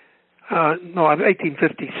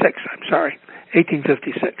 1856,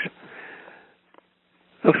 1856.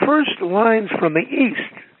 The first lines from the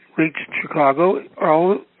east reached Chicago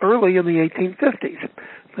early in the 1850s.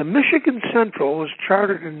 The Michigan Central was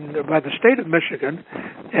chartered by the state of Michigan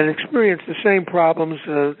and experienced the same problems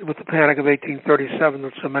with the Panic of 1837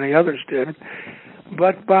 that so many others did.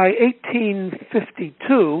 But by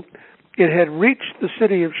 1852, it had reached the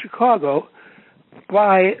city of Chicago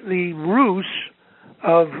by the ruse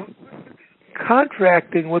of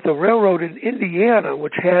contracting with a railroad in Indiana,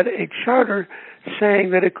 which had a charter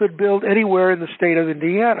saying that it could build anywhere in the state of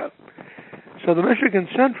Indiana. So the Michigan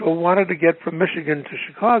Central wanted to get from Michigan to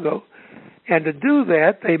Chicago, and to do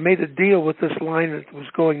that, they made a deal with this line that was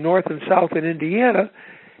going north and south in Indiana,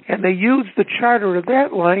 and they used the charter of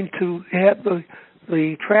that line to have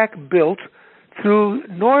the track built through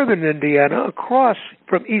northern Indiana across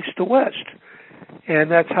from east to west,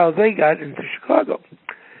 and that's how they got into Chicago.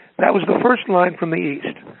 That was the first line from the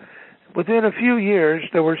east. Within a few years,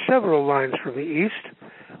 there were several lines from the east,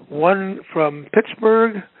 one from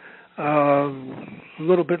Pittsburgh, a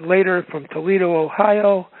little bit later from Toledo,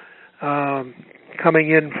 Ohio, coming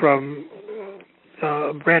in from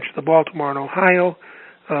a branch of the Baltimore and Ohio.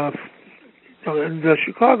 And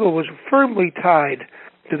Chicago was firmly tied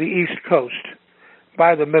to the East Coast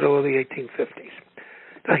by the middle of the 1850s.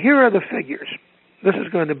 Now, here are the figures. This is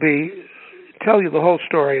going to tell you the whole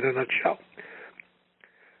story in a nutshell.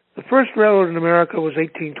 The first railroad in America was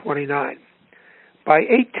 1829. By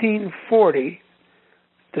 1840,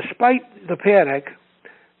 despite the panic,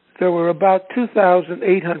 there were about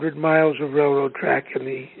 2,800 miles of railroad track in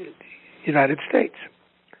the United States.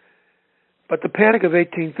 But the Panic of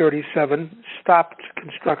 1837 stopped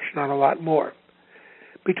construction on a lot more.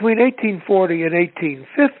 Between 1840 and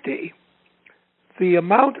 1850, the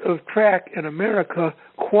amount of track in America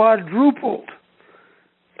quadrupled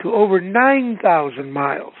to over 9,000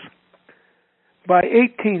 miles. By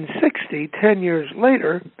 1860, 10 years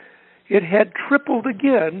later, it had tripled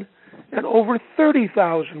again, and over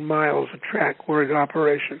 30,000 miles of track were in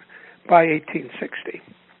operation by 1860.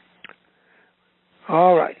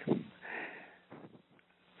 All right.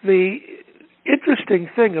 The interesting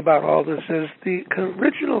thing about all this is the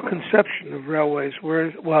original conception of railways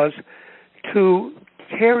was to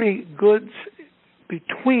carry goods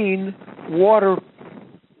between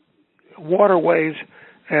waterways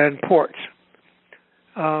and ports.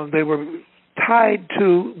 They were tied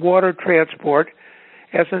to water transport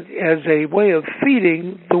as a way of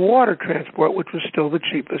feeding the water transport, which was still the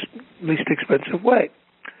cheapest, least expensive way.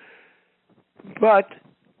 But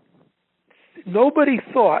nobody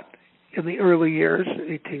thought in the early years,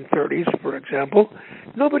 1830s, for example,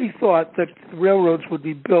 nobody thought that railroads would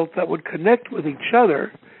be built that would connect with each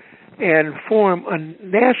other and form a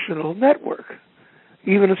national network,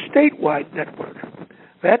 even a statewide network.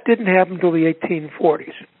 That didn't happen until the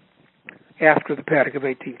 1840s, after the Panic of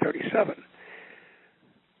 1837.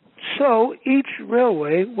 So each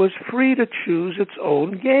railway was free to choose its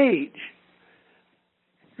own gauge.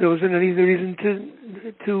 There wasn't any reason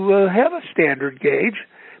to have a standard gauge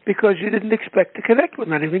because you didn't expect to connect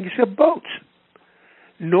with anything except boats.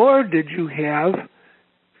 Nor did you have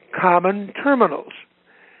common terminals.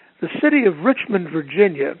 The city of Richmond,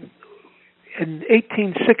 Virginia, in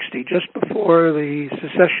 1860, just before the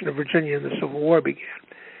secession of Virginia and the Civil War began,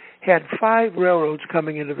 had 5 railroads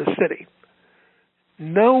coming into the city.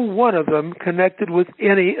 No one of them connected with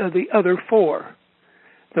any of the other 4.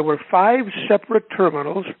 There were 5 separate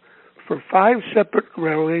terminals for 5 separate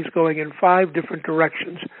railways going in 5 different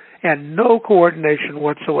directions, and no coordination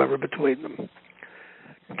whatsoever between them.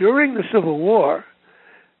 During the Civil War,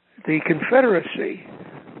 the Confederacy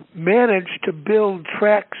managed to build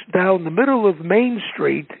tracks down the middle of Main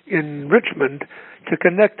Street in Richmond to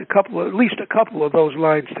connect at least a couple of those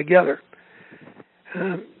lines together.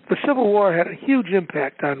 The Civil War had a huge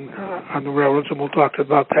impact on the railroads, and we'll talk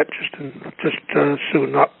about that just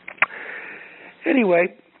soon up.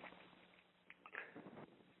 Anyway,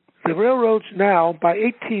 the railroads now, by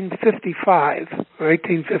 1855 or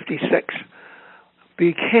 1856,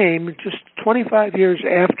 became just 25 years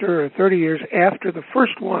after, or 30 years after the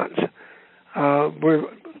first ones, were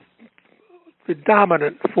the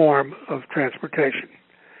dominant form of transportation.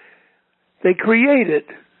 They created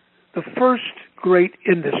the first great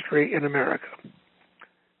industry in America.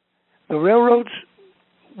 The railroads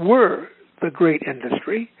were the great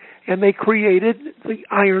industry, and they created the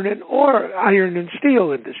iron and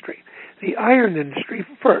steel industry. The iron industry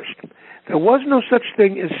first. There was no such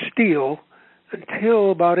thing as steel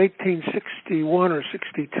until about 1861 or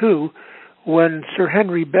 62, when Sir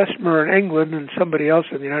Henry Bessemer in England and somebody else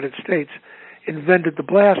in the United States invented the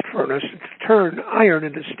blast furnace to turn iron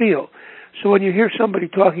into steel. So when you hear somebody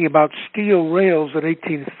talking about steel rails in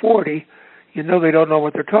 1840, you know they don't know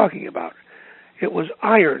what they're talking about. It was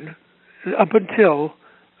iron up until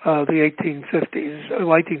the 1850s,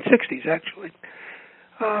 1860s actually.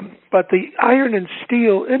 But the iron and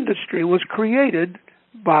steel industry was created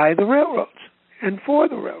by the railroads and for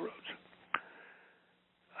the railroads.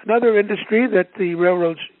 Another industry that the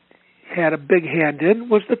railroads had a big hand in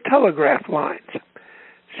was the telegraph lines.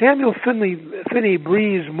 Samuel Finney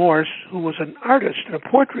Breeze Morse, who was an artist and a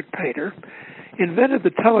portrait painter, invented the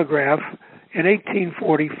telegraph in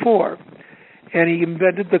 1844, and he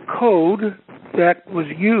invented the code that was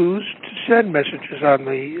used to send messages on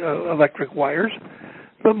the electric wires,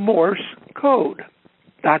 the Morse code, ... ..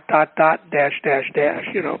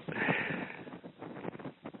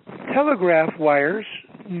 Telegraph wires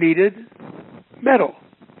needed metal,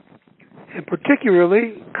 and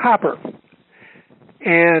particularly copper.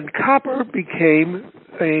 And copper became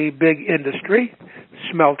a big industry,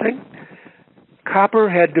 smelting. Copper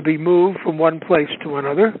had to be moved from one place to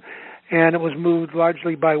another, and it was moved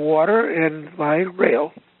largely by water and by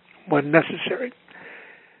rail when necessary.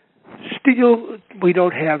 Steel we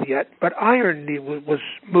don't have yet, but iron was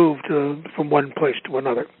moved from one place to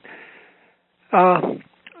another.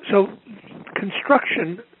 So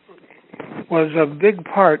construction was a big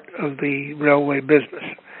part of the railway business.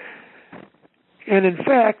 And in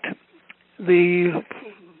fact, the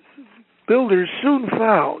builders soon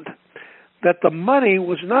found that the money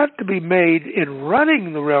was not to be made in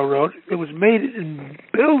running the railroad, it was made in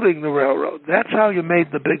building the railroad. That's how you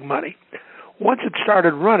made the big money. Once it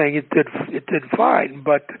started running, it did fine,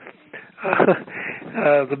 but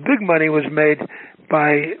the big money was made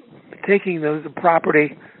by taking the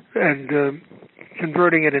property and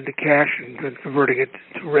converting it into cash and converting it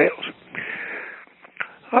to rails.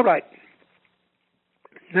 All right.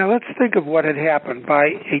 Now let's think of what had happened by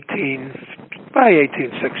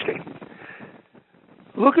 1860.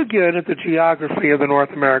 Look again at the geography of the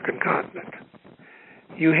North American continent.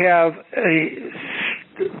 You have a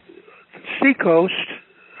seacoast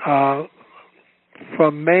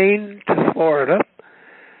from Maine to Florida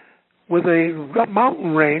with a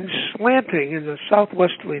mountain range slanting in the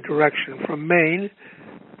southwesterly direction from Maine,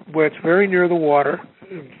 where it's very near the water,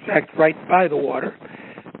 in fact right by the water,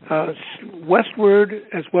 westward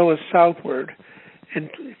as well as southward,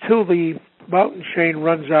 until the mountain chain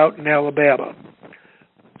runs out in Alabama.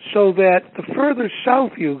 So that the further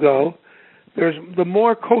south you go, there's the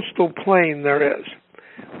more coastal plain there is.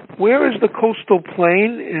 Where is the coastal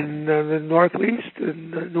plain in the northeast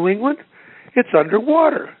in New England? It's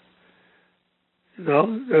underwater. You know,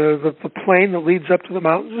 the plain that leads up to the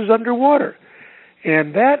mountains is underwater.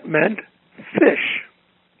 And that meant fish.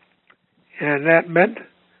 And that meant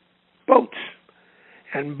boats.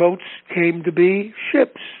 And boats came to be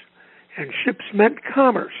ships. And ships meant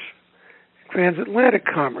commerce, transatlantic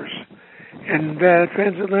commerce. And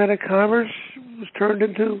transatlantic commerce was turned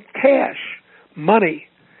into cash, money.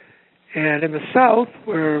 And in the South,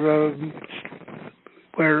 where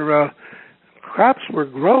crops were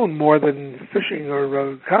grown more than fishing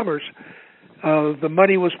or commerce, the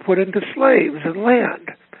money was put into slaves and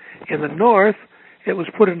land. In the North, it was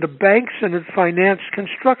put into banks and it financed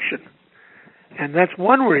construction. And that's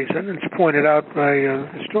one reason, it's pointed out by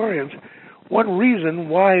historians, one reason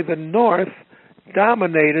why the North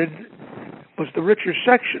dominated was the richer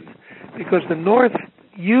section, because the North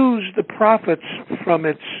used the profits from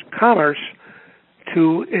its commerce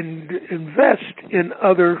to invest in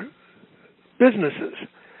other businesses,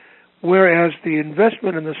 whereas the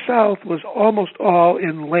investment in the South was almost all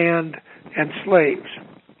in land and slaves.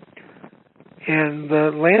 And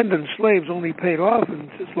the land and slaves only paid off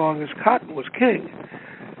as long as cotton was king.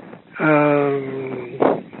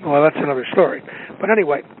 Well, that's another story. But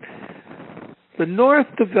anyway, the North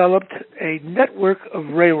developed a network of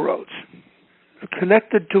railroads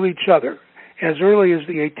connected to each other as early as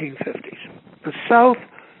the 1850s. The South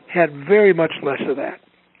had very much less of that.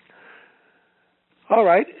 All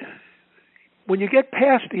right. When you get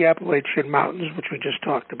past the Appalachian Mountains, which we just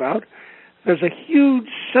talked about, there's a huge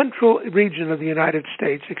central region of the United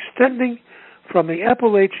States extending from the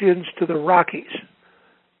Appalachians to the Rockies,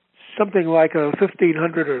 something like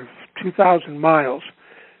 1,500 or 2,000 miles,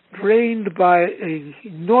 drained by an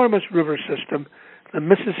enormous river system, the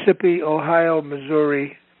Mississippi, Ohio,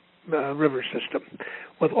 Missouri river system,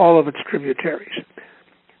 with all of its tributaries.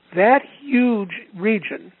 That huge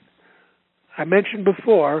region, I mentioned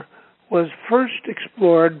before, was first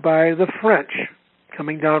explored by the French,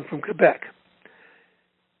 coming down from Quebec.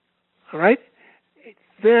 All right?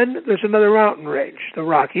 Then there's another mountain range, the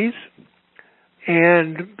Rockies,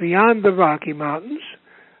 and beyond the Rocky Mountains,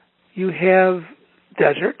 you have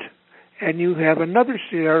desert, and you have another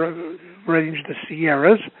Sierra range, the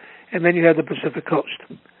Sierras, and then you have the Pacific Coast.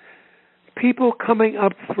 People coming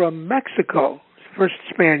up from Mexico, first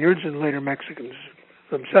Spaniards and later Mexicans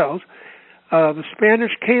themselves, the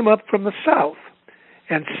Spanish came up from the south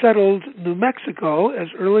and settled New Mexico as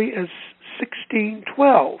early as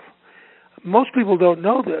 1612. Most people don't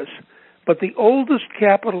know this, but the oldest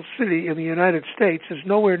capital city in the United States is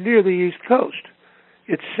nowhere near the East Coast.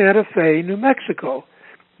 It's Santa Fe, New Mexico,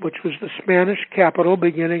 which was the Spanish capital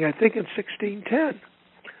beginning, I think, in 1610,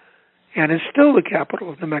 and is still the capital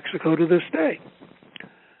of New Mexico to this day.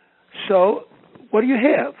 So, what do you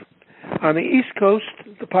have? On the East Coast,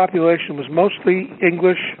 the population was mostly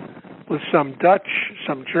English, with some Dutch,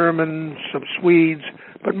 some German, some Swedes,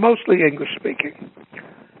 but mostly English-speaking.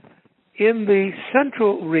 In the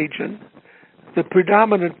central region, the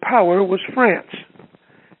predominant power was France,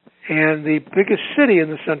 and the biggest city in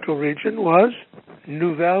the central region was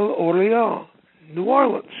Nouvelle Orleans, New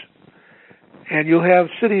Orleans. And you'll have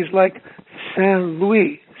cities like St.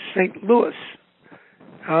 Louis,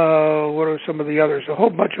 what are some of the others? A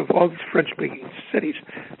whole bunch of all these French-speaking cities.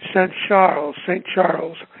 St. Charles, St.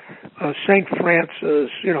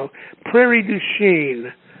 Francis, Prairie du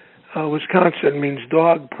Chien, Wisconsin means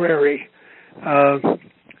dog prairie.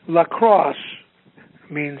 La Crosse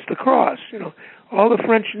means the cross. All the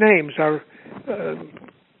French names are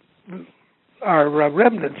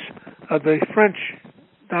remnants of the French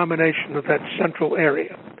domination of that central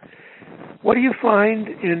area. What do you find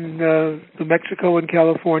in New Mexico and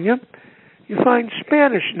California? You find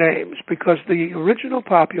Spanish names because the original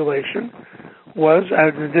population was,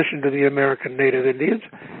 in addition to the American native Indians,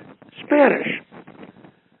 Spanish.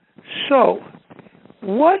 So,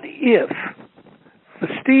 what if the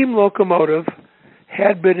steam locomotive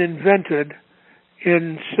had been invented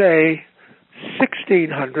in, say,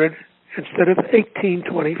 1600 instead of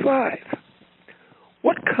 1825?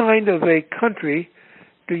 What kind of a country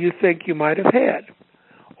do you think you might have had?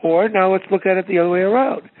 Or now let's look at it the other way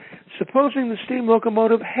around. Supposing the steam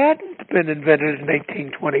locomotive hadn't been invented in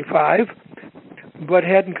 1825, but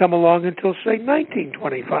hadn't come along until, say,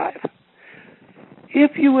 1925.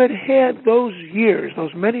 If you had had those years,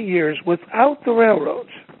 those many years, without the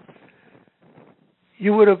railroads,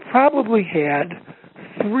 you would have probably had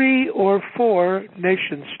 3 or 4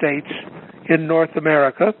 nation-states in North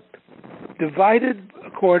America, divided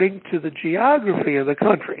according to the geography of the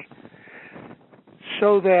country,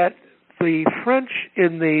 so that the French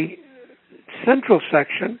in the central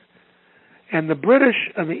section and the British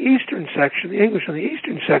in the eastern section, the English in the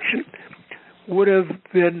eastern section, would have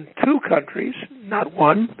been 2 countries, not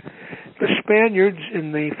one. The Spaniards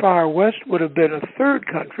in the far west would have been a 3rd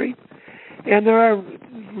country. And there are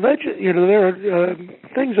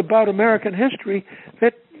things about American history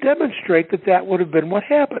that demonstrate that would have been what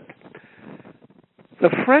happened. The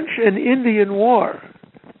French and Indian War,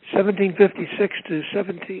 1756 to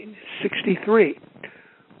 1763,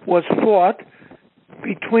 was fought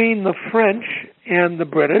between the French and the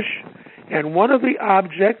British, and one of the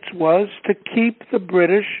objects was to keep the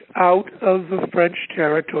British out of the French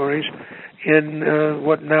territories in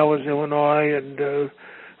what now is Illinois and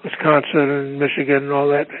Wisconsin and Michigan and all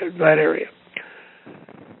that area.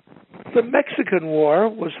 The Mexican War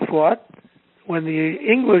was fought when the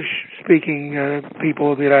English-speaking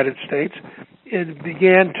people of the United States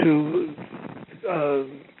began to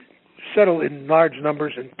settle in large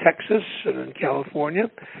numbers in Texas and in California,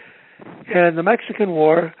 and the Mexican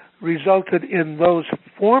War resulted in those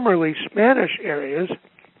formerly Spanish areas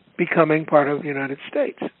becoming part of the United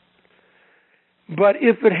States. But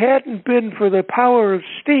if it hadn't been for the power of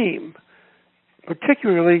steam,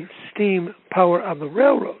 particularly steam power on the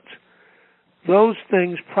railroads, those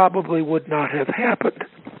things probably would not have happened.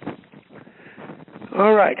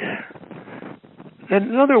 All right.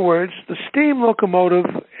 In other words, the steam locomotive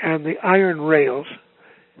and the iron rails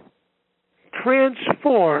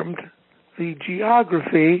transformed the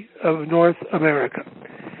geography of North America.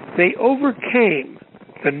 They overcame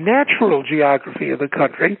the natural geography of the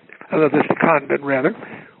country, of this continent rather,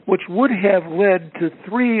 which would have led to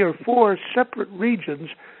 3 or 4 separate regions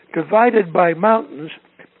divided by mountains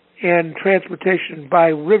and transportation by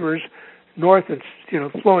rivers, north and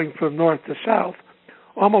flowing from north to south.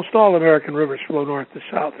 Almost all American rivers flow north to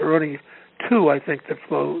south. There are only 2, I think, that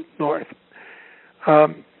flow north.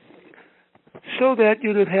 So that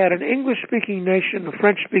you'd have had an English-speaking nation, a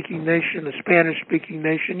French-speaking nation, a Spanish-speaking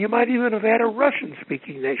nation. You might even have had a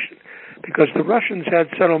Russian-speaking nation, because the Russians had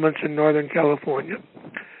settlements in Northern California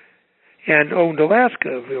and owned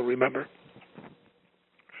Alaska, if you'll remember.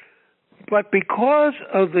 But because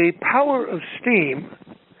of the power of steam,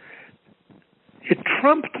 it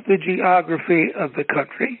trumped the geography of the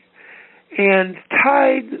country and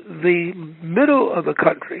tied the middle of the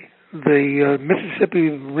country, the Mississippi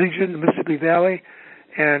region, the Mississippi Valley,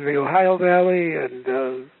 and the Ohio Valley, and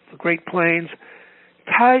the Great Plains,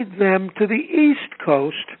 tied them to the East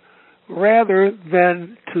Coast rather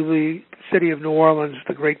than to the city of New Orleans,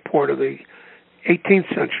 the great port of the 18th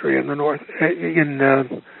century in the north,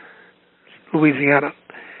 in Louisiana.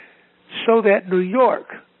 So that New York,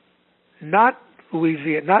 not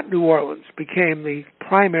Louisiana, not New Orleans, became the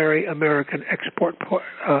primary American export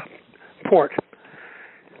port.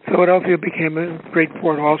 Philadelphia became a great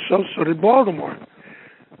port also, so did Baltimore.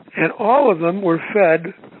 And all of them were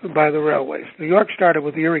fed by the railways. New York started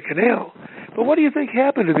with the Erie Canal. But what do you think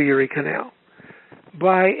happened to the Erie Canal?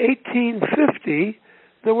 By 1850,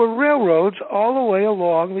 there were railroads all the way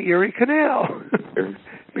along the Erie Canal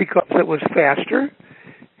because it was faster,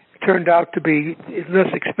 turned out to be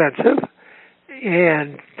less expensive,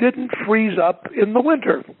 and didn't freeze up in the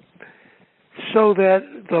winter. So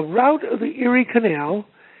that the route of the Erie Canal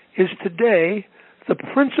is today the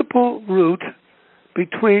principal route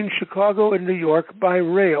between Chicago and New York by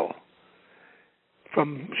rail.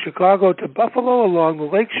 From Chicago to Buffalo along the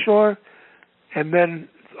lake shore, and then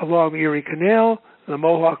along the Erie Canal, the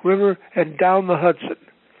Mohawk River, and down the Hudson.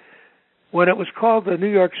 When it was called the New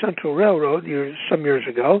York Central Railroad some years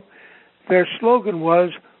ago, their slogan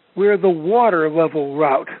was, "We're the water level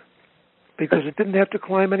route," because it didn't have to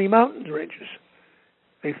climb any mountain ranges.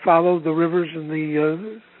 They followed the rivers and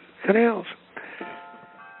the canals.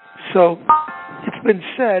 So it's been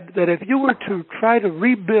said that if you were to try to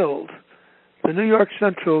rebuild the New York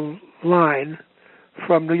Central line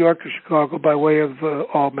from New York to Chicago by way of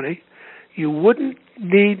Albany, you wouldn't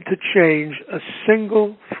need to change a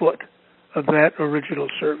single foot of that original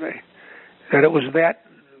survey. That it was that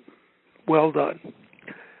well done.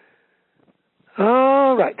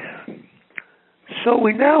 All right. So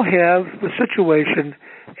we now have the situation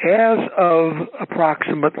as of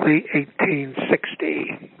approximately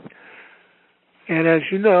 1860. And as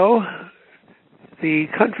you know, the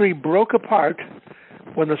country broke apart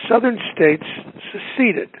when the southern states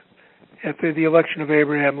seceded after the election of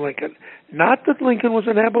Abraham Lincoln. Not that Lincoln was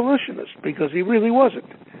an abolitionist, because he really wasn't.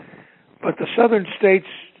 But the southern states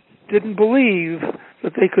didn't believe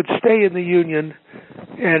that they could stay in the Union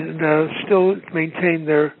and still maintain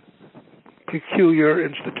their peculiar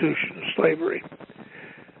institution of slavery.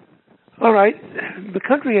 All right, the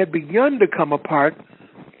country had begun to come apart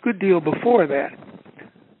a good deal before that.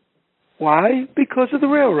 Why? Because of the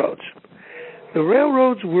railroads. The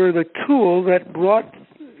railroads were the tool that brought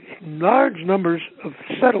large numbers of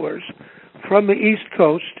settlers from the East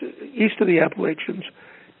Coast, east of the Appalachians,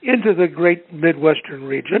 into the great Midwestern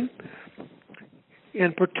region,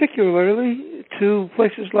 and particularly to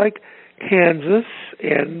places like Kansas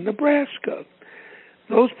and Nebraska.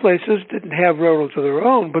 those places didn't have railroads of their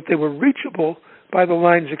own, but they were reachable by the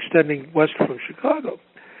lines extending west from Chicago.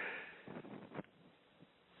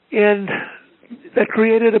 And that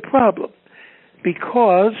created a problem,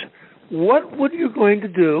 because what are you going to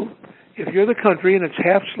do if you're the country and it's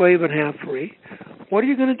half slave and half free? What are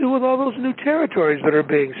you going to do with all those new territories that are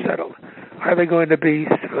being settled? Are they going to be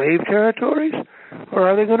slave territories, or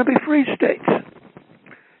are they going to be free states?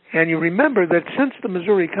 And you remember that since the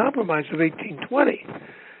Missouri Compromise of 1820,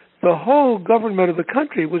 the whole government of the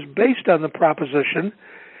country was based on the proposition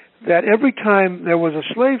that every time there was a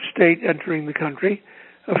slave state entering the country,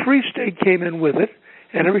 a free state came in with it,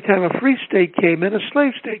 and every time a free state came in, a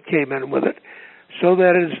slave state came in with it, so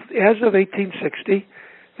that as of 1860,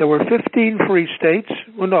 there were 15 free states.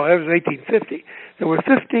 Well, no, that was 1850. There were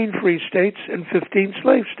 15 free states and 15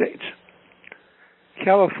 slave states.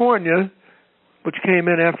 California, which came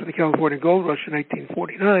in after the California Gold Rush in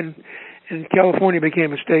 1849, and California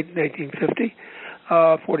became a state in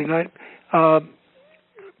 49,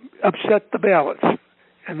 upset the balance.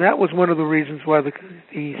 And that was one of the reasons why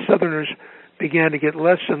the Southerners began to get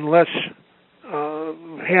less and less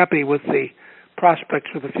happy with the prospects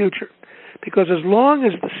for the future. Because as long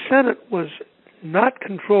as the Senate was not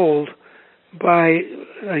controlled by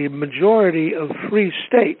a majority of free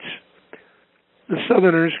states, the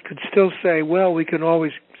Southerners could still say, well, we can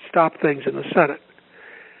always stop things in the Senate.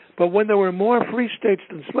 But when there were more free states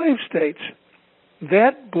than slave states,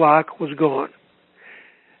 that block was gone.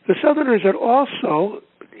 The Southerners had also,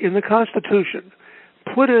 in the Constitution,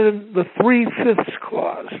 put in the 3/5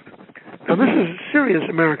 clause. Now, this is serious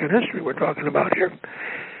American history we're talking about here.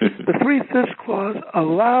 The 3/5 clause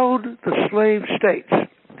allowed the slave states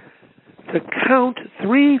to count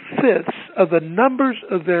 3/5 of the numbers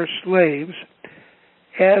of their slaves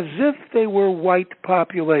as if they were white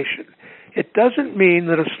population. It doesn't mean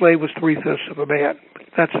that a slave was 3/5 of a man.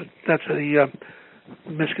 That's a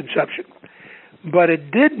misconception. But it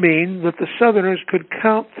did mean that the Southerners could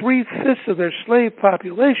count 3/5 of their slave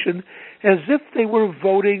population as if they were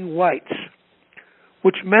voting whites,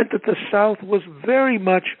 which meant that the South was very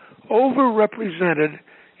much overrepresented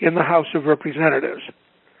in the House of Representatives.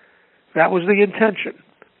 That was the intention.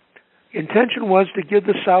 Intention was to give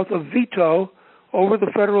the South a veto over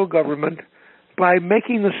the federal government by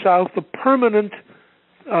making the South a permanent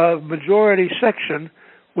majority section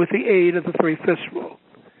with the aid of the 3/5 rule.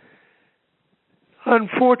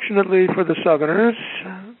 Unfortunately for the Southerners,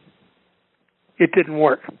 it didn't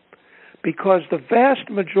work, because the vast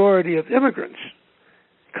majority of immigrants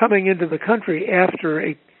coming into the country after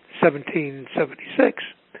 1776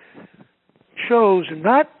 chose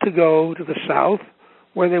not to go to the South,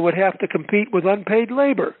 where they would have to compete with unpaid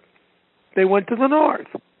labor. They went to the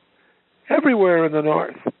North, everywhere in the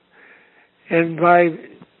North. And by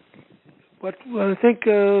I think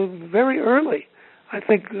very early, I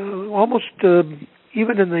think almost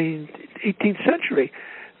even in the 18th century,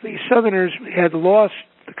 the Southerners had lost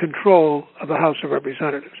the control of the House of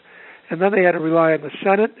Representatives. And then they had to rely on the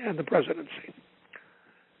Senate and the presidency.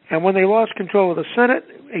 And when they lost control of the Senate,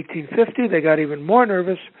 1850, they got even more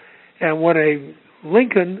nervous. And when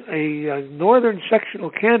Lincoln, a northern sectional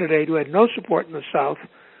candidate who had no support in the South,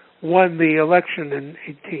 won the election in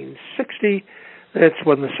 1860, that's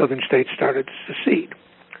when the southern states started to secede.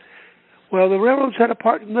 Well, the railroads had a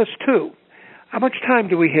part in this, too. How much time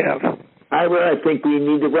do we have? Ira, I think we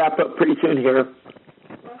need to wrap up pretty soon here.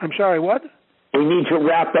 I'm sorry, what? We need to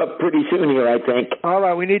wrap up pretty soon here, I think. All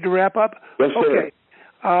right, we need to wrap up? Yes, sir. Okay.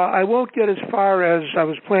 I won't get as far as I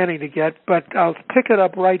was planning to get, but I'll pick it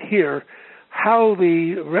up right here, how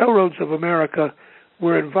the railroads of America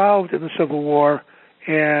were involved in the Civil War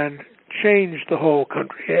and changed the whole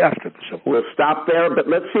country after the Civil War. We'll stop there, but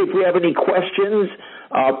let's see if we have any questions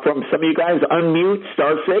from some of you guys. Unmute,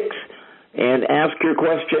 *6, and ask your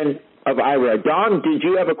question of Ira. Don, did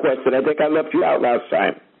you have a question? I think I left you out last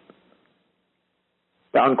time.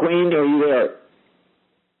 Don Queen, are you there?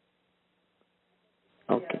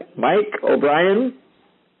 Okay. Mike O'Brien?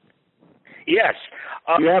 Yes.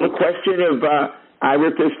 Do you have a question of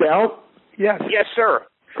Ira Fistel? Yes. Yes, sir.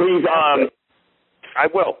 Please ask it. I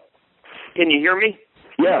will. Can you hear me?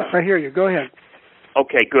 Yes. I hear you. Go ahead.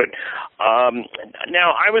 Okay, good.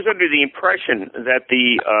 Now, I was under the impression that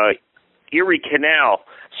the Erie Canal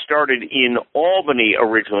started in Albany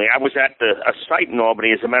originally. I was at a site in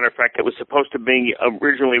Albany. As a matter of fact, it was supposed to be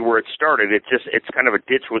originally where it started. It's kind of a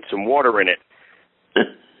ditch with some water in it.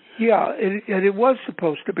 Yeah, and it was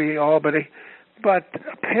supposed to be Albany, but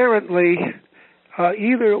apparently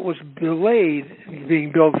either it was delayed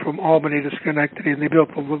being built from Albany to Schenectady, and they built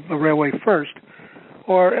the railway first,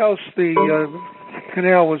 or else the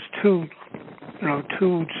canal was too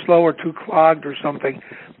too slow or too clogged or something.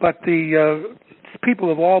 But the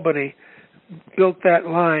people of Albany built that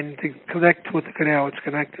line to connect with the canal at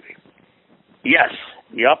Schenectady. Yes.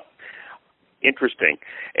 Yep. Interesting.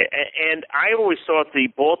 And I always thought the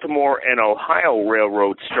Baltimore and Ohio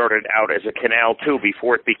Railroad started out as a canal, too,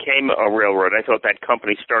 before it became a railroad. I thought that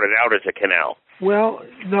company started out as a canal. Well,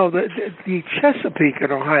 no, the Chesapeake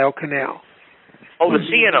and Ohio Canal. Oh, the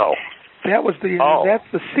C&O. That's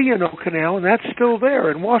the C&O Canal, and that's still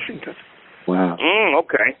there in Washington. Wow.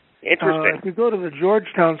 Okay. Interesting. If you go to the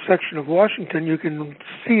Georgetown section of Washington, you can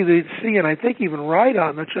see and I think even ride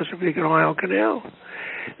on the Chesapeake and Ohio Canal.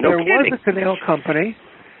 There was a canal company,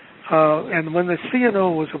 and when the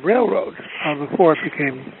C&O was a railroad, before it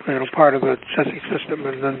became part of the Chesapeake system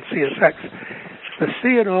and then CSX, the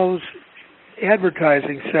C&O's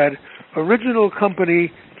advertising said, original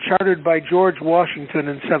company chartered by George Washington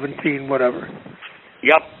in 17 whatever.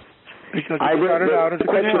 Yep. Because it started out as a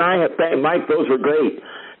canal. Mike, those were great.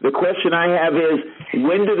 The question I have is,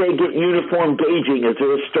 when do they get uniform gauging? Is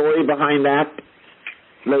there a story behind that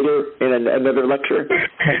later in another lecture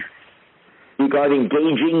regarding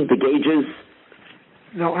gauging, the gauges?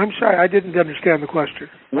 No, I'm sorry, I didn't understand the question.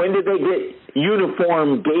 When did they get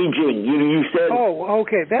uniform gauging? You said... Oh,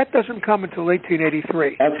 okay, that doesn't come until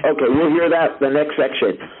 1883. Okay, we'll hear that in the next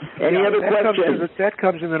section. Any other questions? That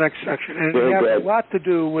comes in the next section, and Very it has good. a lot to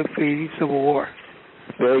do with the Civil War.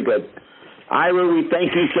 Very good. Ira, we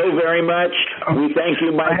thank you so very much. We thank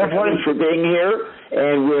you, Mike, for being here,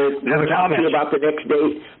 and we'll talk to you about the next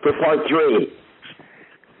date for part 3.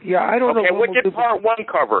 Yeah, I don't know. Okay, what did part 1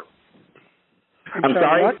 cover? I'm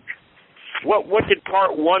sorry? What did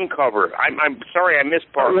part 1 cover? I'm sorry, I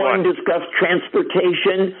missed part 1. Part 1 discussed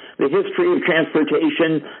transportation, the history of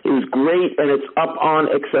transportation. It was great, and it's up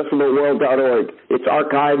on accessibleworld.org. It's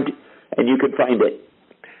archived, and you can find it.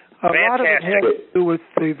 A lot of it has to do with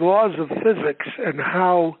the laws of physics and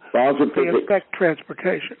how they affect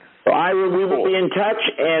transportation. So Ira, we will be in touch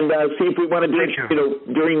and see if we want to do it,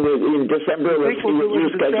 in December. Let's see what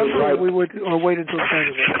your schedule's like. We would wait until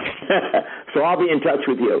January. So I'll be in touch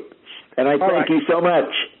with you. And I thank you so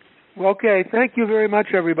much. Okay, thank you very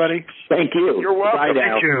much, everybody. Thank you. You're welcome. Bye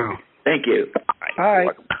now. Thank you. Thank you.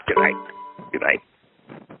 Bye. Good night. Good night.